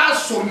 ó dẹ̀ máa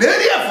sùn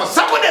lérí ẹ̀fọ́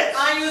sábọ̀dẹ̀.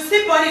 And you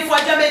sleep on it for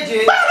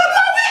Jameje. báwo ló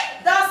bá wí.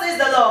 That says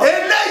the Lord.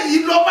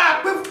 eléyìí ló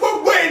máa pín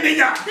gbogbo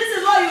ènìyàn. This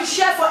is what you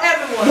share for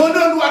everyone. mo ní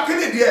Olúwa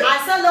kéde díẹ̀. I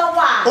said, Lord,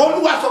 why?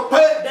 Olúwa sọ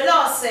pé The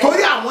Lord said,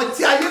 torí àwọn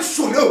tí ayé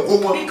sùn ní ògo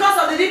wọn. because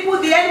of the people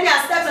the enemy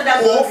has stepped on their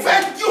òun glory. fẹ́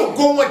jí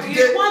ògo wọn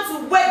dìde. You want to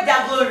wake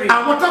their glory.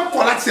 àwọn tó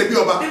kọ̀ láti ṣe bí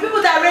ọba. The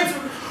people that reign to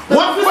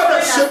wọ́n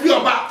gbọ́dọ̀ ṣe bí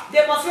ọba.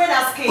 they must reign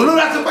as king.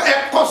 Olúwa ti pẹ́ ẹ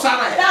kọ́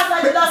sára ẹ̀. That's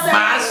why the Lord said,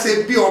 máa ṣe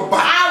bí ọba.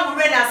 I will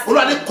reign as king.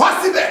 Olúwa ni kọ́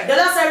síbẹ̀. The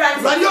Lord said, right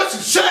Olúwa ni yóò sì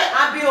ṣe.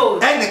 and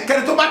behold,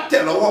 ẹnikẹ́ni tó bá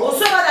tẹ̀ lọ́wọ́.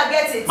 whosoever that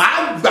gets it,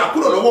 máa gbà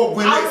kúrò lọ́wọ́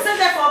ogun I ilé. will send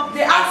them from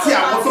the house àti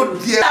àwọn tó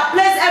di ẹ. that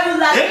place every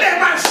life. eléyìí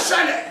máa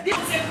ṣẹlẹ̀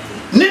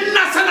ní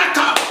national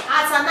camp.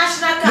 As a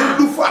national ní camp.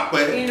 lúfọ̀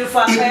àpẹẹrẹ. In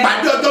Lufapẹ.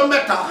 ìpàdé ọjọ́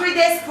mẹ́ta. 3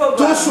 days program.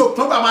 tó so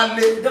tó bá máa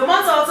lé. The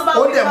month of October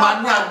ó will dẹ̀ be máa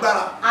ní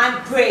agbára. and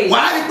pray.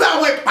 wàá rí pé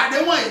àwọn ìpàdé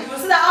wọ̀nyí. You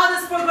see that all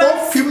these ó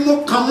programs fi mú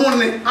kan mú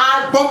ni.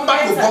 are bọ́mbà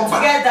tó bọ́mbà.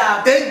 together.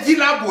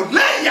 ejilabo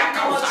lẹ́yìn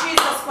àkàwùsà. For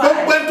Jesus Christ.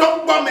 gbogbo ẹni tó ń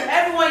gbọ́ mi.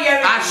 Everyone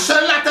hearing me. àṣẹ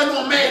látẹnu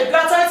mi. The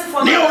authority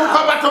from ní the orúkọ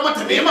Lord. bá tọmọ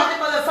tẹ̀mí In mọ́. the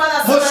name of the Father,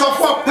 mo Son, sọ and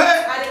fún ọ pé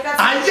Spirit.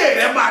 ayé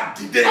rẹ máa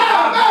dìde.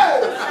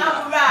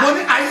 mo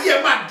ní ayé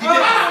máa dìde.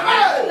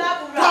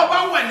 tó o bá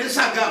wà ní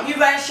Sagam. You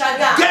are in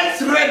Shagam.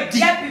 get ready.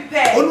 Get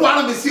prepared. Olúwa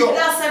rán mi sí ọ.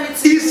 The Lord sent me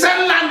to you. iṣẹ́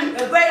ńlá ni.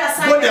 A great mo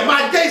assignment. dẹ̀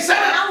máa jẹ́ iṣẹ́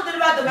And náà. I will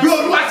deliver the bí message.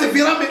 Olúwa ti fi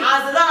rán mi.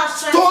 As the Lord has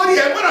strengthened. torí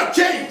ẹ gbọ́dọ̀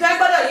change. Ìfẹ́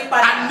gbọ́dọ̀ yí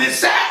padà.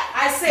 àníṣe.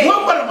 I say. wọ́n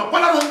gbọ́dọ̀ mọ̀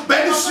pọ́nlá ló ń bẹ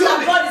ní So that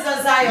Síónì. God is on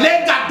Zion.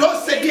 lẹ́gà tó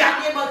ṣe díà. In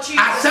the name of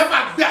Jesus. àṣẹ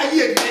máa gbé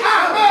ayé rẹ.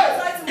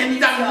 in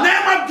the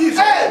name of Jesus.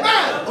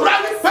 Olúwa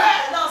wí pé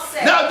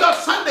ní ọjọ́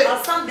Sunday.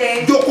 On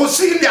Sunday. jòkó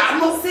sí ilé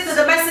àánú. Sit to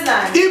the mercy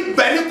line.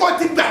 ibẹ̀ ni kò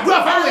ti gbàdúrà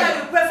That's fáwọn why èèyàn.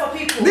 you pray for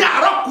people. ní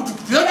àárọ̀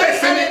kùtùkùtù lọ́jọ́ Every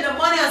ìsinmi. early in the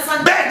morning on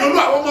Sunday. bẹ́ẹ̀ ni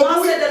Olúwa àwọn ọmọ God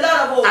ogun said the Lord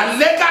of hosts.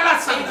 àlẹ́gàlà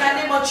In the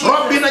name sàlẹ̀ of Jesus.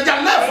 rọ́bìnàjà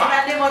lẹ́fà In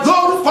the name of Jesus.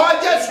 lórúkọ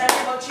Jésù In the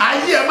name of Jesus.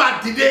 ayé ẹ̀ máa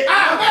dìde.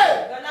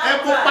 ẹ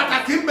kó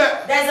pàtàkì ń bẹ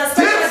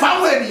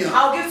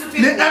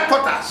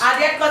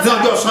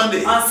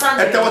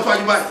ẹ tẹ́wọ́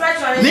síwájú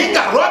báyìí ní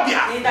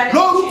gàrọ́bìà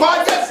lórúkọ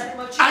Jésù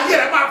ayé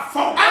rẹ̀ máa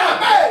fọ́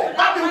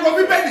bá mi wo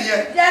bíbélì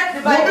yẹn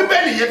wo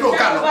bíbélì yẹn tó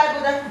kà lọ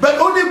bẹ́ẹ̀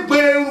ó ní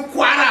gbẹ̀rù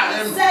kwara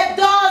rẹ̀ nù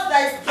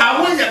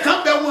àwọn èèyàn kan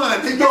bẹ wọn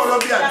àtijọ́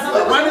ọlọ́bí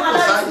àdúrà wọn ní kò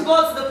sáyé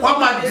wọn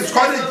máa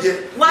discourage yẹ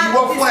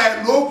ìwọ fún ẹ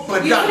ló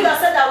gbọ̀dá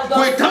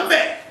kò tán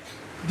bẹ́ẹ̀.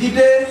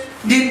 Dìde.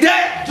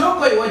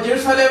 Jókòó ìwọ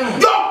Jerusalem.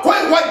 Jókòó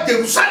ìwọ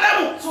Jerusalem.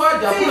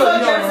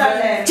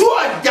 Tú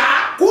ọ̀já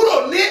kúrò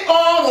ní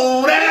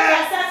ọrùn rẹ.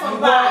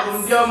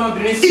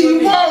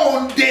 Ìwọ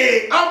òǹdè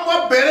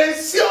ọmọbìnrin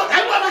sí ọ.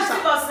 Ẹgbẹ́ mi sà.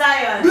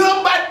 Bí wọ́n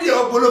bá di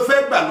ọ̀gbọ́n ló fẹ́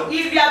gbà lọ.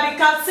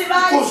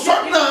 Kò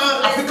sọ́nà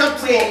àfikún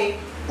tó ọ.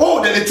 O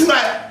dẹ̀ lè túra ẹ.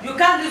 You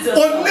can't lose O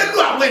yourself.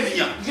 nílò àwọn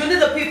ènìyàn. You need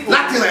the people.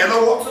 Láti ràn ẹ́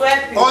lọ́wọ́. To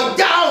help you.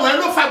 Ọjà ọ̀rẹ́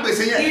ló fa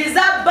gbèsè yẹn. It is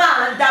that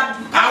band that.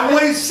 Àwọn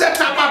iṣẹ́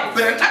tá a bá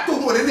bẹ̀rẹ̀ láti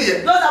òun òní nìyẹn.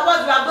 Those are what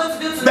we are going to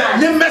do tonight. Bẹ́ẹ̀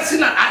ní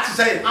Mẹ́sínà á ti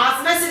sẹ́yìn. As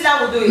Messina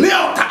will do it. Ní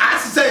Ọ̀tà á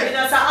ti sẹ́yìn. In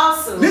Ọ̀tà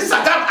also. Ní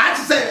Sàgámù á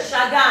ti sẹ́yìn.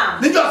 Shagam.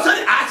 Níjọ́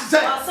Sọ́ni á ti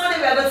sẹ́yìn. On Sunday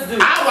we are going to do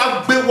it. Àwa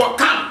gbé wọ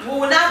kán. We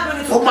will not bring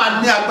it to Ó máa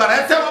ní agbára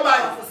ẹ tẹ́wọ́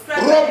báyìí.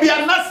 Rọ̀bì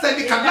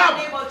anásẹ̀lì kanáà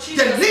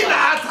jẹ̀lílà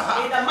àtà.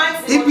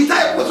 Ibi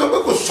táyà kò sọ pé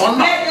kò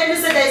sọ́nà.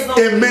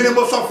 Èmi ni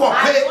mo sọ fún ọ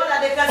pé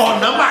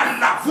ọ̀nà máa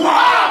là fún ọ.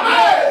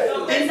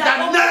 In the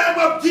name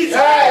of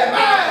Jesus.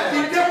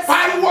 Ìdè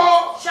pariwo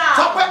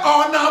sọ pé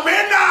ọ̀nà mi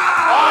là.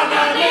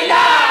 Ọ̀nà mi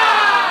là.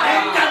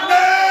 In the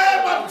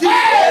name of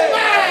Jesus.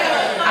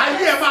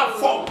 Ayé ẹ máa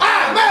fọ.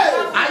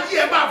 Ayé ẹ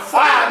máa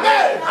fọ.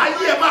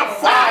 Ayé ẹ máa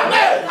fọ.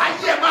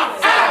 Ayé ẹ máa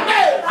fọ.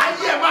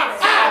 Ayé ẹ máa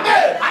fọ.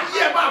 Ayé ẹ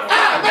máa fọ.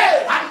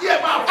 Ayé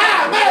máa fọ.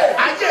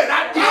 Ayé rà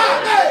di.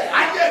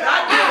 Ayé rà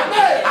di.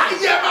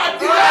 Ayé máa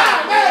di.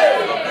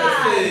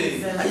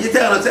 Ayé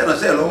tẹ́ ẹ̀ránṣẹ́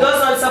lọ́wọ́.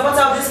 Those are the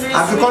supporters of this ministry.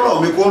 Àfikọ́ náà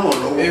mi kó ràn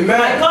lọ́wọ́. My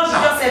God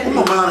should just help Ó me.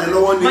 mọ̀ máa rìn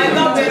lọ́wọ́ ní. My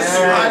God bless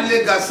you. Alẹ́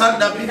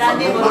gàsádà bí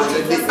fàmílì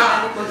ọ̀sẹ̀ dé ká.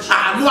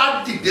 Àánú á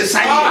dìde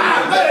sáyé.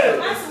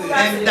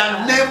 In the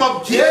name of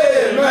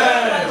Jesus.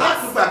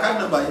 Láti gba àká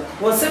nàmbà yẹn.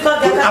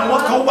 Àwọn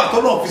kan wà tó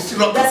náà fi sí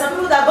lọ́tọ̀. There are some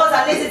people that God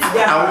are lazy to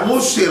their Àwọn heart. mú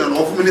ṣe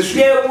ìrànlọ́wọ́ fún mínísírì.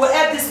 They will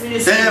help this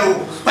ministry. O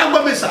pápá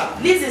mi sà.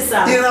 Listen,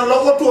 sir.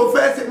 Ìrànlọ́wọ́ tó o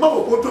fẹ́ ṣe mọ̀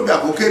kó tóbi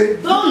àbókéré.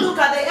 Don't look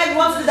at the end. You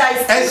want to do that.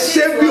 Ẹ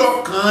ṣe bí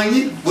ọkàn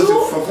yín bó ti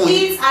fọ fún Do yín.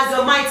 it as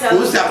your might Kò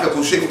tells sí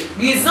àfẹ́kù ṣe o.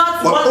 It's not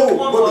But one o to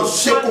one gbọ́dọ̀ for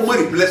ṣe kó mọ́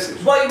ní blessing.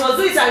 But you must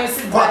do it and you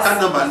see Kọ́ àká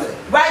blessing. nàmbà lẹ̀.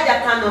 Write that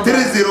kind of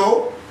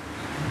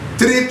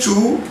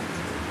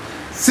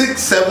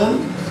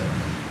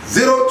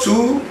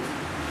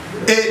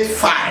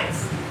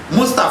 30-32-67-02-85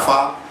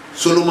 Mustapha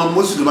Solomon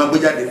Moses ló máa gbé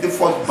jáde ní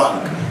First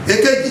Bank.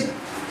 Èkejì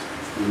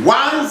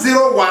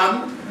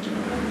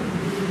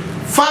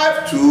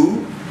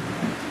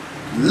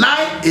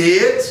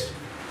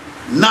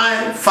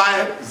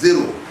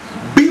 101-52-98-950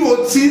 bí o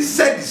ti ń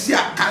sẹ́ẹ̀dì sí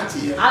àkáǹtì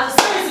yẹn. As you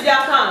send it to the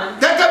account.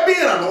 Gẹ́gẹ́ bí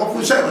ìrànlọ́wọ́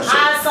fún iṣẹ́ ìránṣẹ́.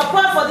 And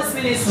support for this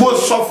ministry. Mo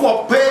sọ fún ọ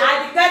pé I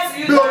declare to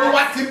you bí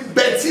Olúwa that. ti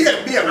bẹ tí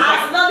ẹ̀mí ẹ̀ wá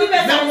As not be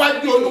better.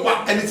 níwájú Olúwa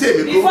ẹni tí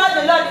èmi dúró. Before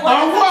the Lord, the one.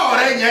 Ọwọ́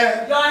rẹ yẹn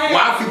Your hand.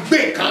 wàá fi gbé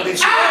nǹkan rẹ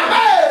sí.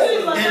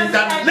 In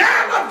the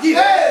name of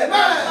Jesus.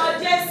 Lord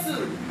Jesus.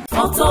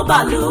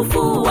 October ló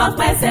fún wa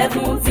pẹ́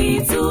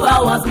 72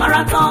 hours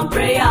marathon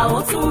prayer ó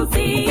tún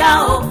ti yá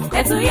o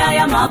ẹ̀tún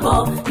yáyá máa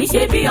bọ̀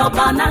níṣẹ́ bí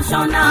ọba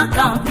national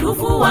camp ló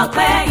fún wa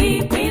pẹ́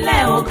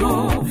ìpínlẹ̀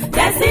Ògùn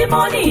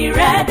tẹsímọ́nì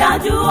rẹ̀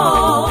dájú o.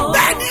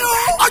 Bẹ́ẹ̀ni o,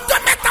 ọjọ́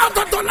mẹ́ta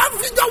ọ̀tọ̀ọ̀tọ̀ la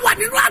fi jọ wà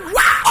nínú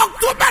àdúrà.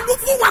 October ló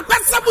fún wa pẹ́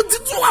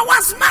 72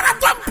 hours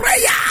marathon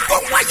prayer. Ó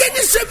wáyé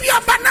níṣẹ́ bí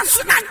ọba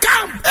national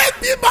camp.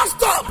 AB bus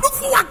stop ló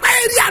fún wa pẹ́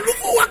area ló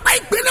fún wa pẹ́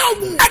ìpínlẹ̀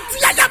Ògùn. Ẹ̀tún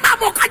yáyá máa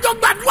bọ̀ kájọ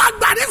gbàdúrà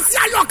gbàdé sí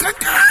ayọ̀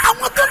kankan.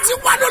 Àwọn tó ti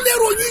wá ló lè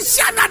ròyìn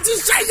iṣẹ́ àná àti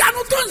iṣẹ́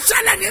ìyanu tó ń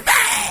ṣẹlẹ̀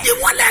níbẹ̀.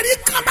 Ìwọlẹ̀ rí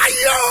kan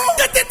báyìí o.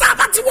 Tètè tá a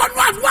bá ti wọnú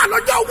àdúrà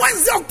lọ́jọ́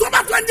Wednesday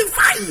October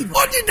 25.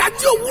 Ó ní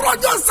ìdájí òwúrọ̀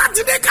ọjọ́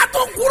Sátidé ká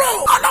tó kúrò.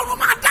 Ọlọ́run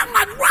máa dá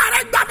àdúrà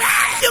rẹ̀ gbà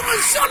bẹ́ẹ̀.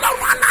 Ìránṣẹ́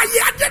Ọlọ́run aláyé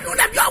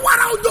Adénúlẹ̀ bí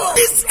ọwọ́ra òjò.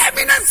 His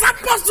eminence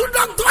apostle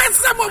Dr.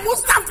 S.M.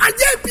 Mustapha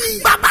J.P.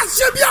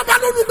 Babasebioba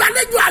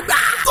lólùgbàlejò àgbà.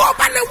 Tó o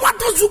bá lè wá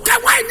tó oṣù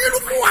kẹwàá yìí nílùú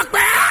fún wa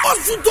pẹ́.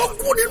 Oṣù tó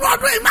kù nínú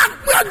ọdún yìí máa ń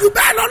pè ọdún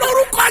bẹ́ẹ̀ lọ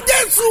lórúkọ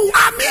Jésù.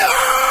 Àmín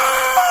o.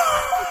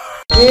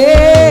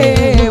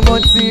 Mo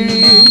ti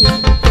rí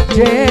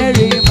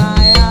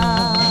Jeremiah.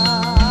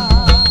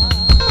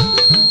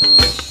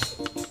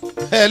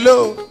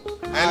 Hello.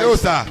 Hello,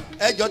 sir.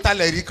 Ẹ jọ ta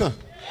lẹ̀ rí kàn.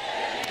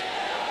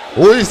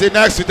 Who is the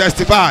next to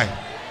testify?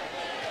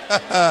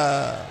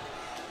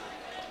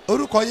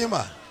 Orúkọ yín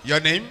mà.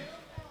 Your name?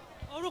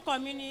 Orúkọ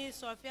mi ni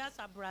Sofia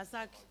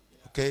Saburazak.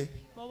 Okay.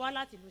 Mo wá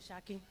láti ìlú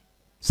Ṣakí.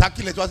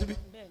 Ṣakí lẹ tí wá síbí?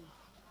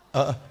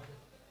 Bẹ́ẹ̀ni.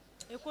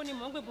 Èkó ni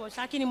mò ń gbé bọ̀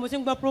Ṣakí ni mo ti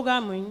ń gbọ́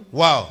prógámù yín.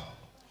 Wow.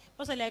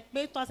 Ó ṣẹlẹ̀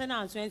pé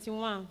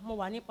 2021 mo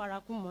wà ní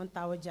Paraku mò ń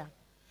ta ọjà.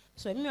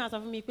 Sọ èmi máa sọ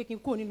fún mi pé kí n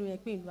kúrò nílùú yẹn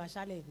pé ìlú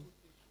aṣálẹ̀ ni.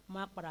 Mo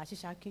máa padà sí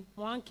Ṣakí.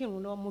 Mo wá ń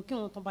kírun lọ, mo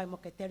kírun tán báyìí mo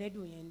kẹ̀tẹ́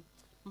rédíò yẹn ni.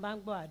 Mo bá ń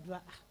gbọ́ àdúrà.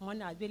 Mo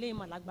ní àdúrà eléyìí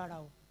mà lágbára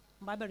o.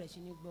 Mo bá bẹ̀rẹ̀ sí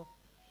ní gbọ́.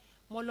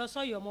 Mo lọ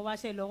sọ́yọ̀ mo wá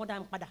ṣe lọ wọ́n dá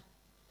mi padà.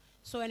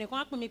 So ẹnìkan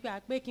á pè mí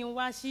pé kí n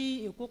wá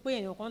sí Èkó pé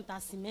èèyàn kan ń ta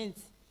cement.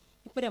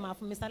 Pé dẹ̀ máa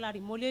fún mi sálárì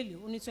mo lè lè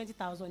ó ní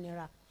 20,000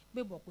 naira.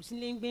 Pé bọ̀ kò sí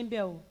lé ń gbé ń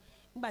bẹ̀ o.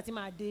 nígbà tí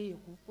màá dé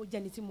Èkó ó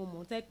jẹ́ni tí mo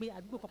mọ̀ tẹ́ pé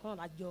àdúgbò kankan náà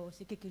lájọ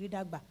ṣe kékeré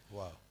dàgbà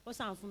ó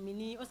sàn fún mi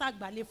ní ó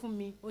sàgbálẹ̀ fún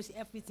mi ó ṣe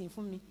everything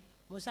fún mi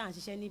mo sàn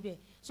ṣiṣẹ́ níbẹ̀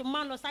so mo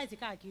máa ń lọ sáìtì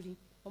káàkiri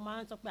mo máa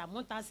ń sọ pé àmọ́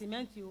ń ta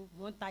sìmẹ́ǹtì o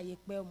mò ń ta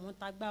yèpẹ̀ o mò ń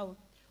ta gbá o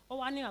ó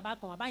wá ní bàbá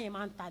kan bàbá yẹn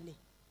máa ń talẹ̀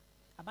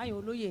bàbá yẹn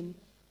olóyè ni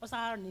ó sá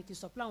ní kí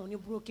supply àwọn ní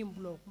broken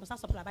block mo sá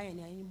supply bàbá yẹn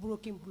ní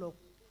broken block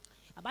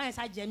bàbá yẹn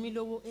sá jẹ mí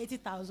lówó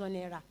 80,000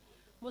 naira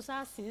mo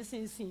sá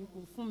sìn kò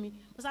fún mi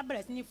mo sá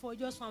bẹ̀rẹ̀ sí ní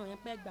fọjọ́ sún àwọn yẹn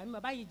pẹ́ gbà mí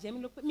bàbá yìí jẹ mí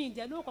lówó mi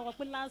jẹ lówó kọ̀ọ̀kan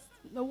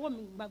pé owó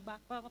mi gbagba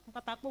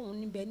pátákó òun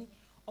níbẹ̀ ní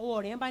ọwọ́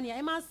rẹ̀ yẹn bá ní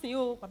ẹ má sìn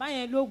o bàbá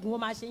yẹn lóògùn ó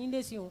máa ṣe yín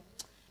léṣe o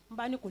mo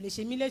bá ní kò lè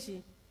ṣe mí léṣe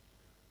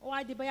ó wá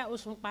dé bóyá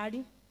oṣù ń parí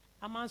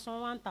a máa ń san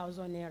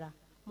 1,000 naira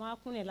mo á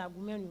kúnlẹ̀ láago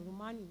mẹ́rin òru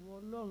máa ní ìwọ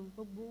Ọlọ́run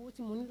gbogbo owó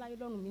tí mo ní láyé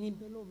lọ́rùn mi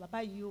níbẹ̀ lọ́wọ́ bàbá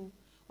yìí o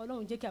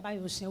Ọlọ́run jẹ́ kí bàbá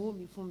yẹn san owó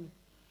mi fún mi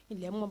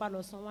ilẹ̀ mo bá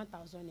lọ san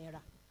 1,000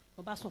 naira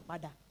mo bá sùn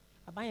padà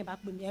bàbá yẹn bá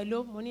pè mí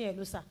hello mo ní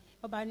hello sir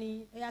ó bá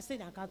ní ẹyà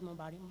send account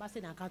number rẹ mo bá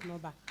send account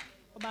number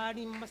ó bá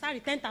rí mo sáré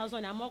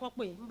 10,000 àmọ́ ọkọ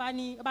pé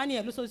ó bá ní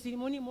hello sọ́sí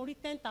mo ní mo rí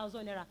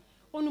 10,000 naira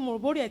ó ní mo rò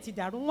bórí ẹ̀ ti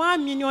dàrú 1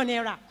 million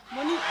naira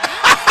mo ní.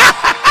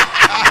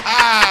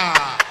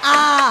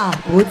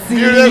 ó ti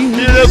rí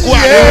ìrẹ́kù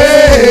àná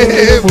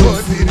mo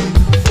ti rí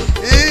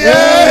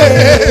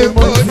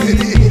mo ti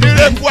rí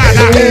ìrẹ́kù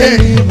àná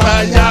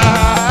ìmàyà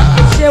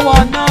ṣé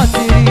wọn náà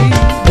ti rí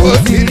mo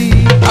ti rí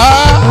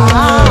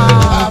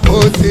mo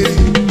ti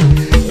rí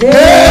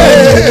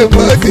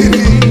mo ti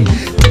rí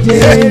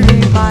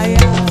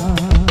Jeremiah.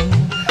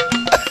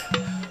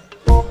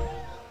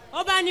 ó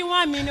bá ní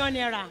 1 million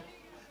naira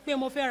pé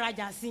mo fẹ́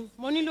rajà sí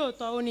mo ní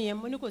lóòótọ́ ó nìyẹn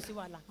mo ní kò sí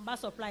wàhálà mo bá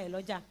supply ẹ̀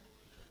lọ́jà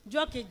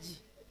jọ́ kejì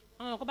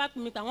àwọn kan bá pè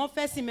mí pé àwọn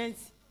fẹ́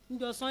sìmẹ́ǹtì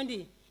níjọ́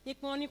Sunday ní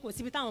pé wọ́n ní kò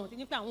síbi táwọn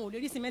ní pé àwọn ò lè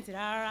rí sìmẹ́ǹtì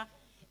rárá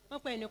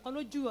wọ́n pẹ̀ ẹnìkan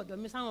lójú ọ̀dọ̀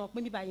mi sáwọn pé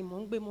bíbá yìí mò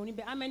ń gbé mo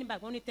níbẹ̀ how many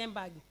bag wọ́n ní 10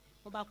 bag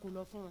mo bá kó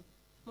lọ fún wọn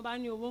mo bá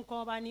ní owó ńkọ́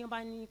wọ́n bá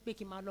ní pé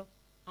kí n máa lọ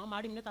àwọn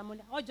máa rí mi lọ́ta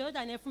mọ́lẹ̀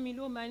ọjà ni ẹ fún mi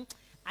ló máa ní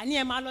àní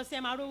ẹ máa lọ sí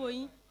ẹ máa rówó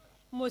yín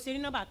mo ṣe rí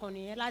nọ́mbà kan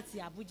nìyẹn láti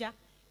Àbújá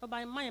ọba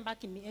máyẹn bá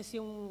kì mí ẹ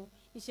ṣeun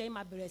iṣẹ́ yìí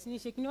máa bẹ̀rẹ̀ sí ní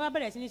ṣe kí ni wọ́n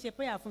bẹ̀rẹ̀ sí ní ṣe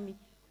prayer fún mi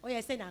ó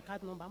yẹ send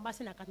account number n bá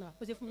send account number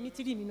ó ṣe fún mi ní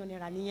 3 million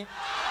naira nìyẹn.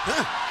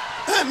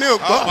 mi ò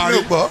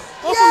gbọ́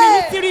ó fún mi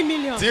ní 3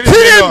 million.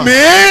 3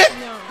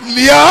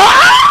 million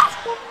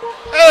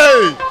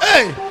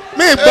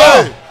mi gbọ́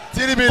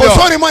kò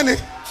sóni mọ́ ni.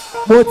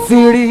 mo ti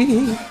rí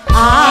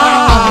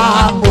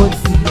mo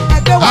ti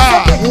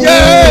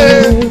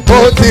mo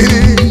ti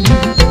rí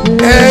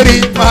ẹ̀rí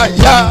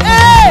màyà.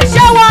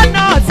 ṣé wọn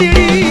náà ti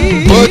rí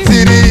mo ti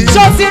rí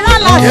ṣó ti rán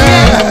láti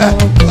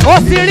ẹ̀ ó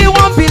ti rí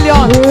 1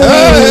 billion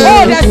ó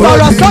dẹ̀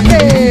sọ̀rọ̀ sókè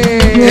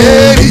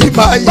ẹ̀rí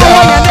màyà.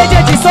 bọ́wọ́ yẹn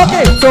méjèèjì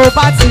sókè tó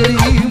bá ti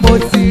rí mo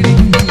ti rí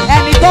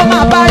ẹni tó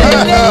máa bá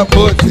rẹ̀ lé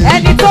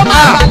ẹni tó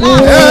máa bà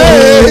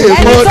láàrin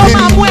ẹni tó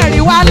máa mú ẹ̀rí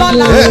wá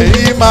lọ́la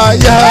ẹ̀rí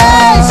màyà.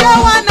 ṣé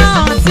wọn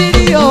náà ti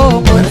rí o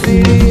mo ti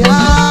rí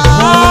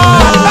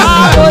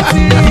mo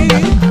ti rí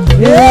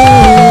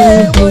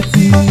mo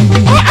ti rí.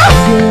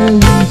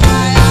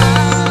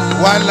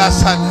 wàhálà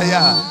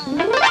sàdáyà.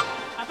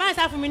 bàbá yẹn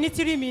sá fún mi ní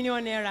 3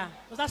 million naira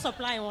mo sá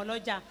supply wọn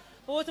lọ́jà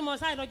owó tí mo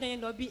sáré lọ́jà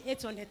yẹn lọ bí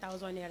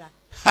 800,000 naira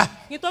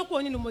kí tó kú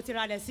onílù mo ti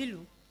ra rẹ̀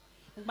sílùú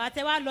ìgbà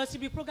tẹ wá lọ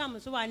síbi program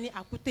tó wà ní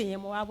Àkútè yẹn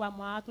mo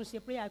wá tún ṣe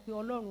prayer pé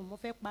Ọlọ́run mo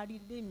fẹ́ parí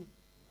ilé mi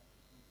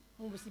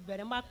mo sì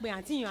bẹ̀rẹ̀ mo bá pe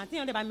àǹtí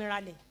yẹn lè bá mi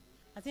ralẹ̀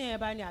àǹtí yẹn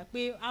bá ní à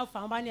pé alpha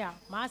wọn bá ní à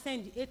máa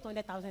send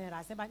 800,000 naira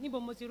sẹ́bà níbo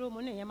mo ti ró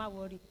mo ní ìyẹn má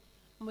wọrí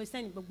mo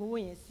send gbogbo owó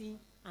yẹn sí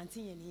àǹtí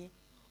yẹn nìyẹn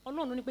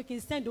Ọlọ́run ní pé kí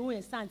n send owó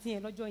yẹn sí àǹtí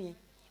yẹn lọ́jọ́ yẹn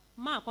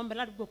máa kàn bẹ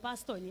ládùúgbò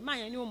pásítọ̀ ni máa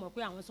yẹn ní o mọ̀ pé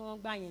àwọn tí wọ́n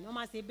gbà yẹn wọ́n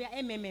máa ṣe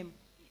bẹ́ẹ̀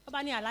wọ́n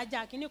bá ní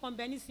alájà kínní kan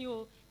bẹ nísìnyí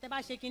o tẹ́ bá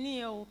ṣe kínní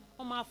yẹn o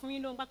wọ́n máa fún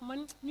yín lóhun pápá mọ́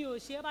ní o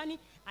ṣe wọ́n bá ní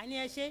àní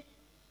ẹ ṣe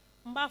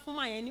n bá fún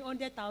máa yẹn ní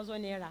 100,000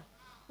 naira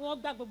wọ́n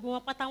gbà gbogbo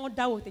wọn pátá wọ́n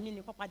dáwọ́ tèmi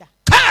nìkan padà.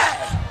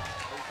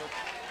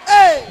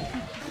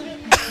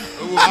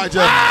 owó máa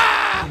jẹ.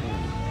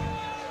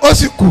 ó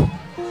sì kù.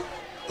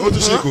 ó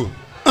tún ṣe kù.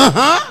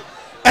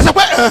 ẹ sọ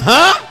pé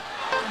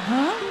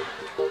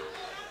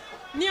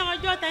ní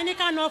ọjọ́ tẹ́ni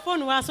ká na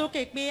fóònù wa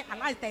sókè pé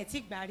aláìsàn ti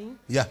gbà rí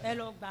ẹ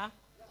lọ gbà á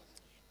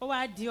ó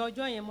wá di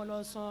ọjọ́ yẹn mo lọ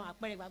san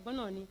àpẹẹrẹ ìgbàgbọ́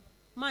náà ni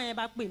máa yẹn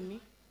bá pè mí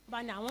ó bá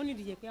ní àwọn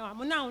onídìí yẹpẹ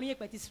àwọn náà oníyẹ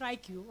pẹ ti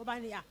strike o ó bá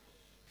ní à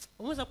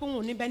òun sọ pé òun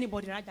ò ní bẹ́ẹ̀ ní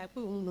bọ́dì rajà pé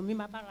òun lòmí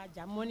máa bá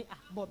rajà mọ́ ní à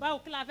bọ̀ báwo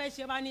kí la fẹ́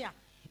ṣe ó bá ní à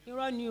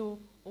irọ́ ni o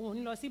òun ò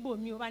ní lọ síbò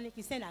mi ó bá ní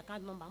kí send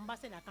account number ń bá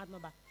send account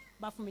number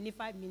bá fún mi ní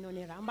 5 million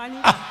naira ń bá ní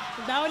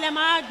ìgbà ó lẹ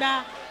máa gba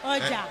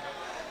ọjà.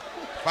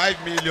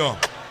 5 million.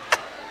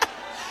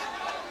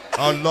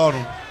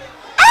 Ọlọ́run.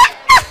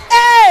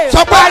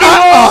 sọ pé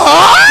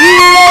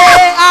ire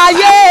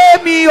ayé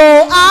mi ò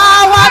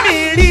àwa mi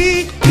rí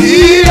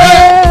ire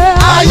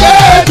ayé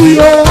mi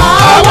ò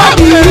àwa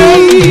mi rí.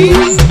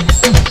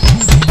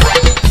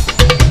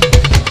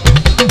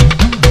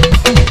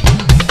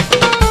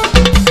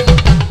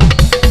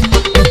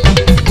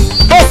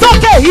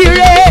 òsókè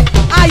ire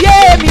ayé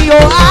mi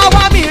ò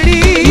àwa mi rí.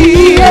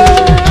 ire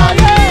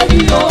ayé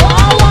mi ò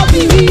àwa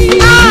mi rí.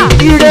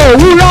 ire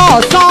òwúrọ̀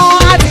ọ̀sán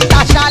àti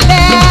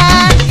àṣálẹ́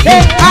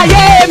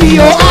ayé mi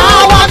ò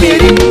àwa mi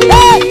rí.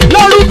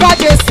 lórúkọ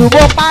Jésù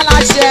mo pa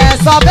láṣẹ.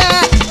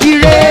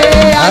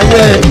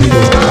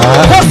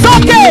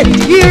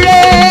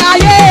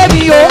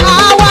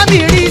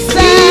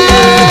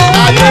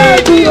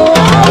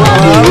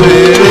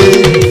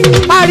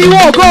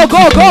 pariwo go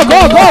go go go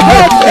go go.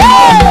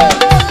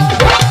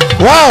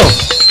 Wow.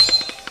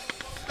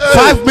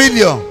 5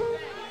 million.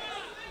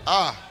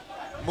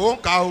 Mo ń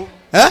ka o.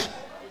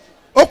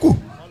 Ó kù.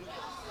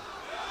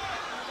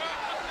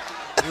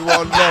 Ìwọ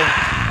Ọlọ́run.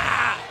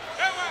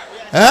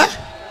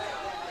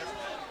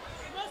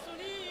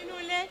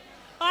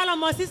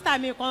 ọlọmọ sísítà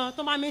mi kan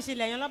tó máa mi ṣe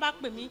lẹ́yìn lọ́ba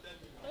pè mí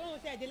òun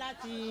tẹ̀ dé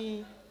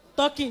láti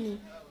Turkey ni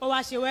ó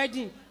wá ṣe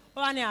wedding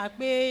ó wá ní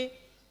àpé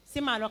sí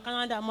màá lọ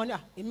Canada mo ní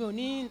èmi ò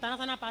ní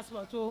international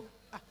passport o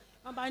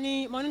wọ́n bá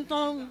ní mo ní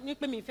tán ní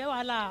pé mi fẹ́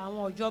wàhálà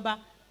àwọn ìjọba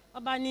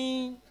wọ́n bá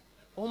ní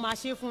òun máa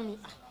ṣe fún mi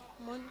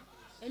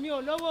èmi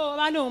ò lówó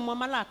wá ní òun mọ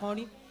mọ́là kan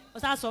rí ó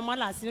sá sọ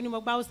mọ́là sí ó ní mo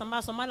gbá ó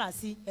sọ mọ́là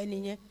sí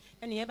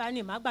ẹnìyẹn bá ní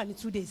ìmọ̀ àgbà ní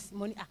 2 days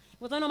mo ní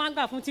mo tán náà máa ń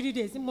gbà fún 3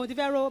 days mo ti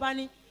fẹ́ rówó bá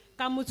ní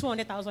ká mú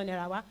 200,000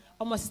 naira wá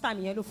ọmọ sísá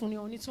mi yẹn ló fún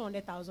ní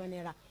 200,000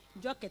 naira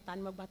ìjọ kẹta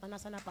ni mo gba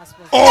international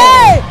passport.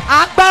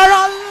 agbára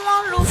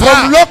Ọlọ́run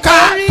from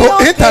local to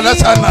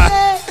international.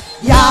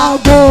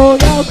 yàgò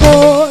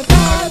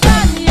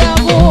dáadáa ni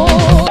yàgò.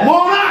 mo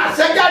rán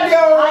àṣẹjáde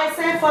o. I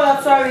send for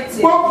authority.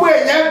 gbogbo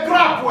èèyàn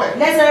grab ẹ.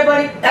 Let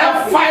everybody. ẹ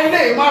fa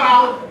ilé ìmọ̀ra.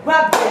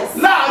 Grab this.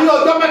 láàrin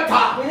ọjọ́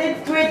mẹ́ta. Within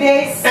 3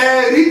 days.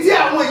 ẹ̀rí tí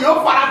àwọn èèyàn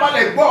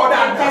farabalẹ̀ gbọ́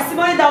dáadáa.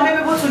 Testimony that will make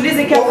people to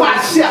listen carefully. o máa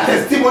ṣe a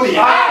testimony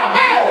yẹn.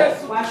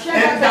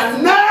 in the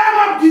name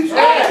of Jesus.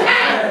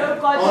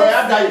 ọ̀rọ̀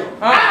yà dayọ̀.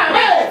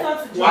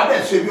 wà á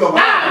dẹ̀ ṣe bí ọba.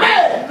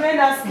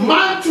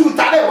 mantu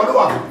tálẹ̀ ìwọ ló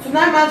wà fún.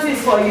 Tonight mantu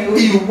is for you.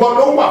 ìwọ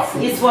ló wà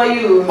fún. It's for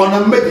you. ọ̀nà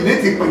méjì ní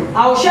ti pín.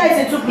 I will share it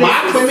in 2 places.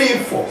 màá pín ní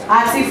Ifọ̀.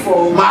 At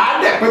Ifọ̀.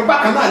 màá dẹ̀ pín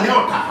bákan náà ní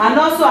Ọ̀tà. And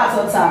also at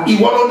Ọ̀tà.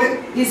 ìwọ ló ní.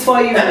 It's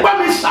for you. ẹgbẹ́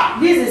mi sà.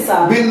 This is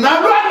sir.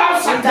 bìnnàdó àlọ́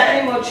In the sàtẹ̀.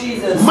 name of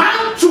Jesus.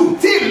 mantu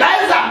tí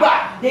Eliza gbà.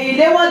 The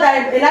labor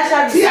that Elisha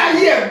tí received.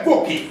 ayé ẹ̀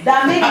gòkè.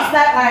 That made his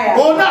life higher.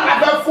 òun náà la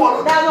fẹ́ fún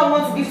ọ. That's what I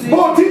want to give to you.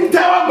 bó ti ń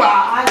tẹ́wọ́ gbà.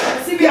 I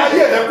receive kí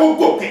ayé rẹ̀ kó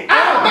gòkè.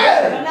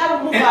 Your life will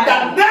move in the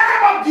higher.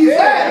 name of Jesus.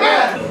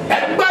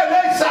 ẹgbẹ́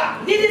Eliza.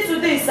 This is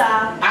today, sir.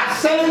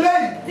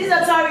 àṣẹlélẹ́yìn. This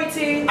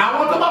authority.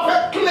 àwọn tó bá fẹ́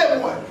kílẹ̀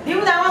wọ̀. The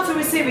people that want to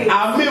receive it.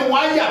 àmì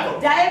wọn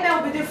yàtọ̀. Their amen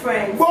will be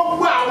different.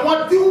 gbogbo àwọn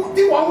tí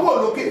wọ́n ń wò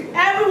lókè.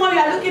 Everyone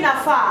you are looking at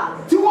far.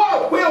 tí wọ́n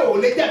rò pé ò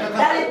lè jẹ́ That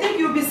kankan. they think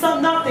you will be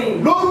some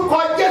nothing. lórúkọ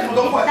Jésù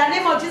tó ń In bọ̀. the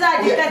name of Jesus,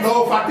 I declare.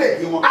 lọ́wọ́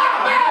fàtẹ́ẹ̀kì wọn.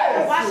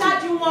 Wá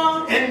ṣáájú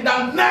wọn. in the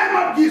name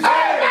of Jesus.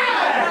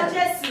 Lord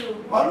Jésù.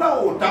 ọlọ́run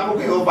ò takò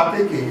kí wọ́n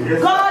fàtẹ́ẹ̀kì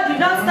yẹn. God did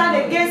not stand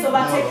against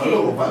overtaking.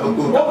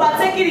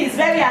 Overtaking is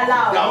very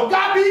allowed.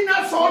 ọ̀gá bí iná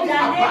sọ ọ́ In ní the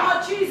name àbá.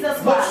 of Jesus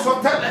mo Christ. sọ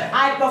tẹ́lẹ̀.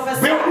 I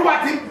prophesy. bí olúwa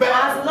ti bẹ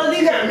As the Lord tí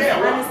ẹ̀mí ẹ̀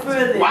wá and His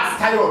Spirit wà á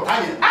tayọ̀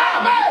táyẹ̀.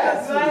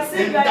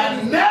 in the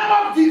name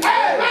of Jesus.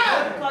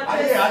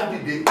 ayé á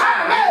dìde.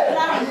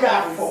 ayé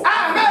á fọ̀.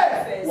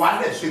 wà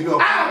á lẹ̀ ṣe bí ọkọ.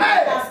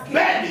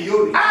 bẹ́ẹ̀ ni yóò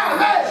rí.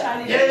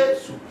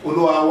 Jésù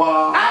olúwa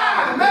wa.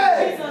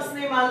 Jesus'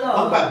 name wọ́n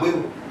alone. gbàgbé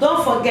o.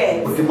 Don't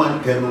forget. o ti máa ń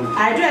tẹnu.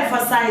 I do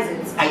emphasize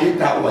it. ayé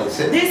ta wà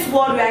ẹsẹ̀. This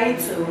world we are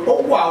into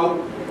ó wà o.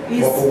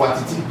 ọkọ̀ wa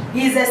títí.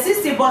 is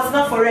existing but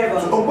not forever.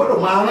 o gbọ́dọ̀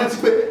máa rántí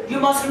pé. You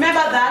must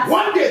remember that.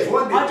 one day is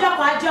one day. Ọjọ́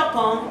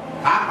kan.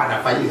 a padà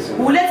fàyè sí.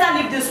 We will later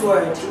leave this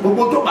world.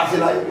 gbogbo tó bá ṣe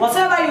láyé.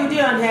 Whatever you do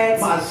on earth,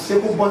 máa ṣe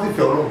kó bọ́ sí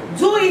fẹ́ ọlọ́run.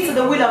 do it to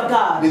the will of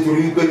God.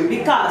 nítorí pé.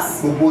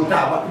 Because gbogbo tá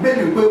a bá bẹ́ẹ̀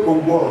ni pé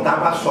gbogbo ọ̀rọ̀ tá a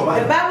bá sọ the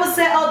báyìí. Bible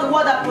says all the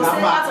word that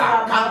proceeds out of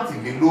our mouth àkáǹtì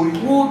lé lórí.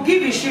 will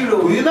give you shiro.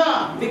 torí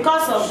náà.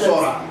 Because of this,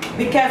 Ṣọ́ra.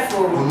 be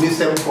careful. kò ní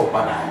sẹ́wọ́n fọ̀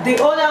padà. The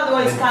owner of the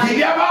world is coming.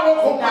 ìdí abá wọn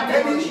kò In the pàtẹ́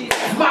name of ní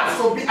Jesus. máa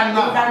sọ bí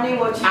àná. In the name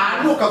of Jesus.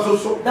 àánú kan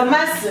ṣoṣo. The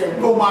mercy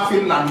ló máa fi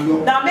lànà yọ.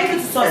 that will make you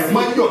to succeed.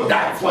 ẹ̀mọ́ yóò dá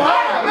ẹ̀ fún ẹ.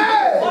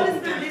 Holy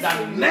Spirit, the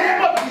listen.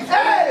 name of Jesus.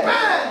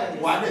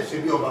 wà á lè ṣe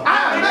bí ọba.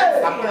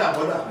 àpẹẹrẹ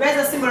àbọ̀dá. Raise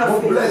the symbol Mo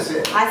of bless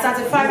faith. it. I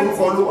sanctify Mo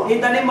kọ́ ló wà. it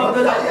in the name of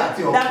the Lord Ọ̀tá yà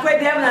tí ọ. that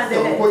created the heaven and the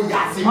Ọ̀tá kò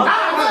yà sí.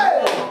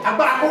 earth.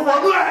 agbára kò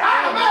wọnú ẹ̀.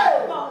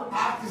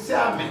 a ti ṣe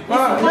àmì.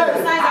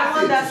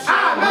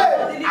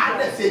 a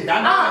lè ṣe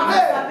ìdáná.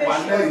 wà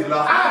lẹ́yìn la.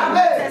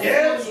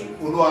 Jésù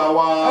olúwa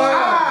wa.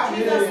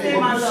 Jesus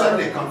name and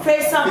Sunday Lord. kan.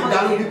 Praise ìdáná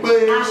somebody. wípé.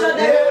 I show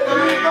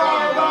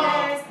them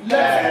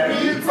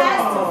lẹ́rìí kan.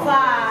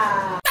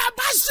 testify.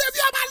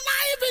 Babasebioba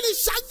live in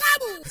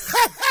Ṣàgámù.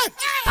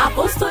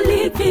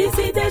 Apostolic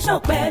visitation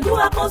pẹ̀lú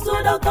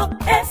Apostle Dr.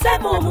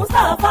 S.M.O.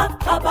 Mustapha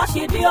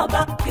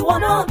Babasebioba ìwọ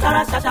náà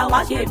tara ṣàṣà wá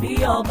ṣe bí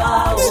ọba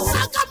o.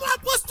 Ìṣàgámù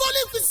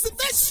Apostolic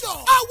visitation.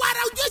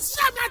 Ọ̀wàrà òjò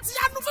ṣàmì àti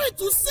ànúfẹ́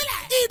ìtúsílẹ̀.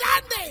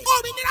 Ìdáǹdè.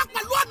 Òmìnira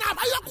pẹ̀lú ọ̀nà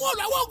àbáyọ kúrò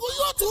lọ́wọ́ ogun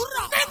yóò tún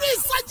rọ̀. Nínú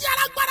ìsọjí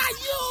alágbára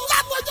yìí o.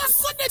 Látọjọ́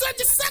Sunday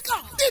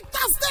 22nd di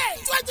Thursday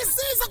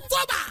 26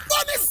 October.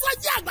 Tóní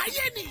ìsọjí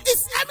àgbáyé ni.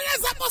 His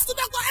Eminence Apostle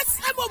Dr.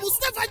 S.M.O.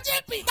 Mustapha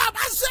J.P.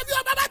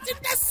 Babasebioba bá ti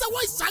dẹ́sẹ̀ wọ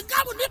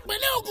Ìṣàgámù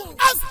nípínlẹ̀ Ògùn.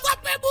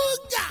 Unstoppable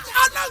God.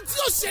 Ọlọ́run tí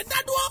ó ṣe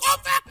dádúró. Ó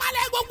fẹ́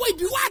palẹ̀ gbogbo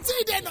ìdíwọ́ àti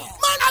ìdènà.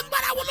 Mọ́nà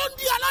agbára wo ló ń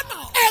di ọlọ́nà?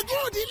 Ègún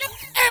òdìlé.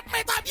 Èpè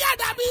tàbí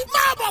àdàbí.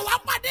 Máa bọ̀ wá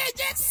pàdé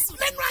Jésù.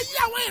 Nínú ayé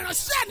àwọn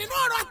ìránṣẹ́ nínú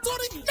ọ̀rọ̀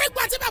àtórí.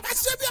 Nígbà tí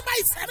Babasebioba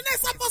His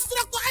Eminence Apostle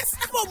Dr.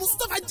 S.M.O.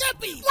 Mustapha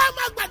J.P. Wọ́n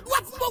máa gbàdúrà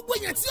fún gbogbo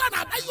èèyàn tí ọ̀nà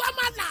àbáyọ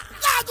máa là.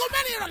 Láago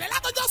mẹ́rin ìrọ̀lẹ́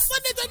látọjọ́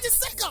Sunday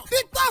 22nd di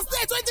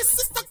Thursday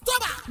 26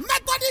 October.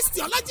 Methodist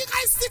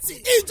Theological City.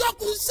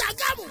 Ìjọkùn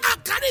Ṣàgámù.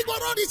 Àkàrà àárín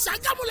ìgboro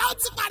Ìṣàgámù la ó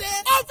ti pàdé.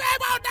 Ó fẹ́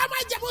bá ọ̀dà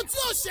máa jẹ̀bú tí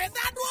ó ṣe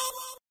dádúró.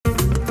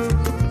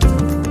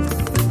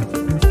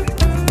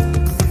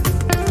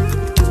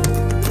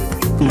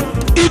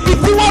 Ibi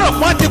tí wọ́n rò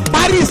pọ́n ti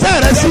parí iṣẹ́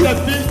rẹ sí.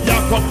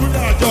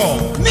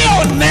 Ní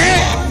òní,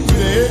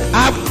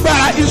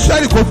 agbára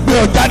Ísírẹ́lì kò gbé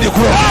ọ jáde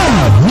kúrò.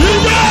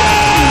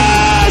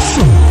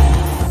 Jésù.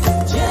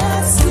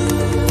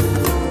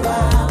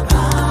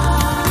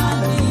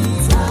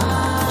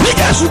 Bí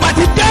Jésù bá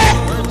ti dé,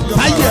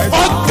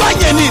 ọjọ́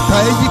yẹn ní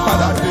ìtàn ẹ yí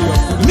padà.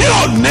 Ní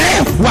òní,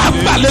 wàá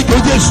gbàlejò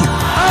Jésù.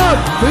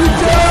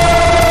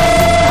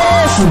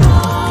 Jésù.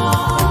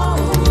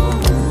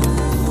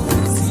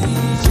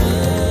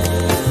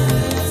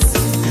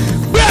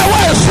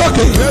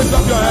 Sókè.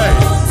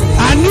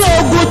 Àní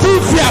ogun tí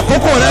ń fi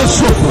àkókò rẹ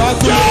ṣòfò.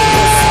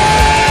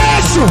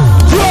 Jésù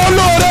tí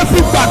olóore fi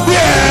gbàgbé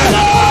ẹ.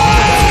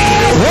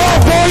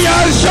 Ogun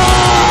yẹn ṣá.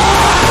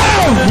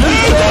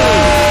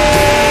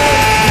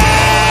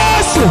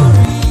 Jésù.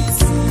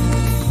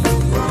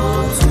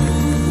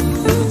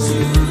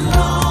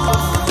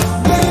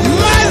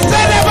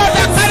 Mẹ́sẹ̀lẹ̀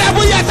bọ̀dẹ̀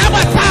kárẹ̀bù yàtá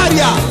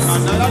bàtàríà.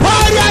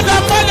 Pọ́ọ̀rìà dà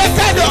mọ́lẹ̀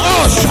kẹ́dọ̀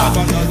ọ̀ṣà.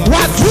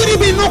 Wà túrí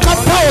bí nùkà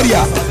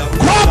pọ́ọ̀rìà.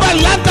 Kọ́ba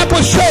lanta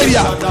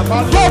bọ̀ṣẹ́rìà.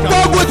 Gbogbo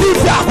ogun tí ń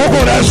fi àkókò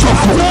rẹ̀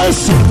ṣòfò.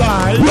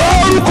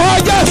 Lórúkọ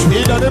Jésù.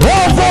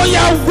 Ogun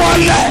yẹn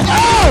wọlé.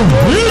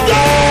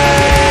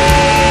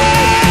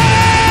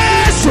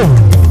 Jésù.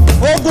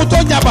 Ogun tó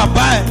jà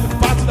bàbá ẹ̀.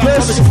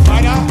 Jésù.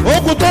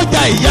 Ogun tó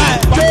jà ìyá ẹ̀.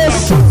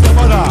 Jésù.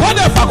 Wọ́n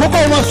dẹ̀ fàkókò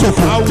wọn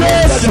ṣòfò.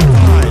 Jésù.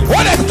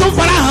 Wọ́n dẹ̀ tún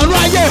fara hàn ní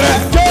ayé rẹ̀.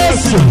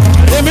 Jésù.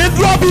 Èmi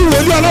dúró bí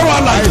wòlíì ọlọ́run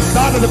àlàyé.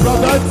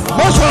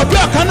 Mo sọ̀rọ̀ bí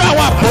ọ̀kan náà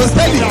àwọn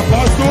àpòstélì.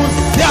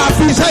 Tí a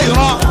fi iṣẹ́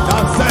ìran.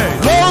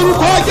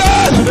 Lórúkọ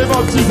Jésù.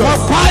 Wọ́n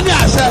pa á ní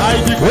àṣẹ.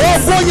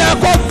 Ogun yẹn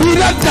kó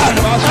gbilẹ̀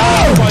dànù.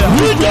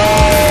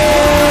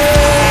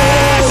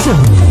 Jésù.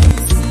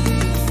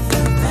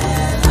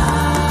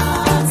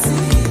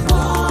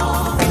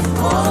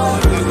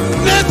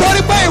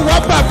 Nítorí pé ìwọ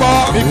gbàgbọ́.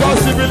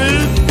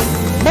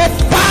 Mo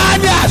pa á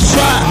ní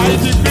àṣẹ.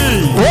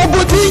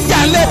 Ogun tí ń jà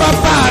lé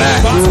bàbá rẹ̀.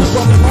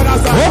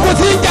 Ogun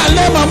tí ń jà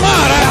lé màmá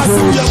rẹ̀.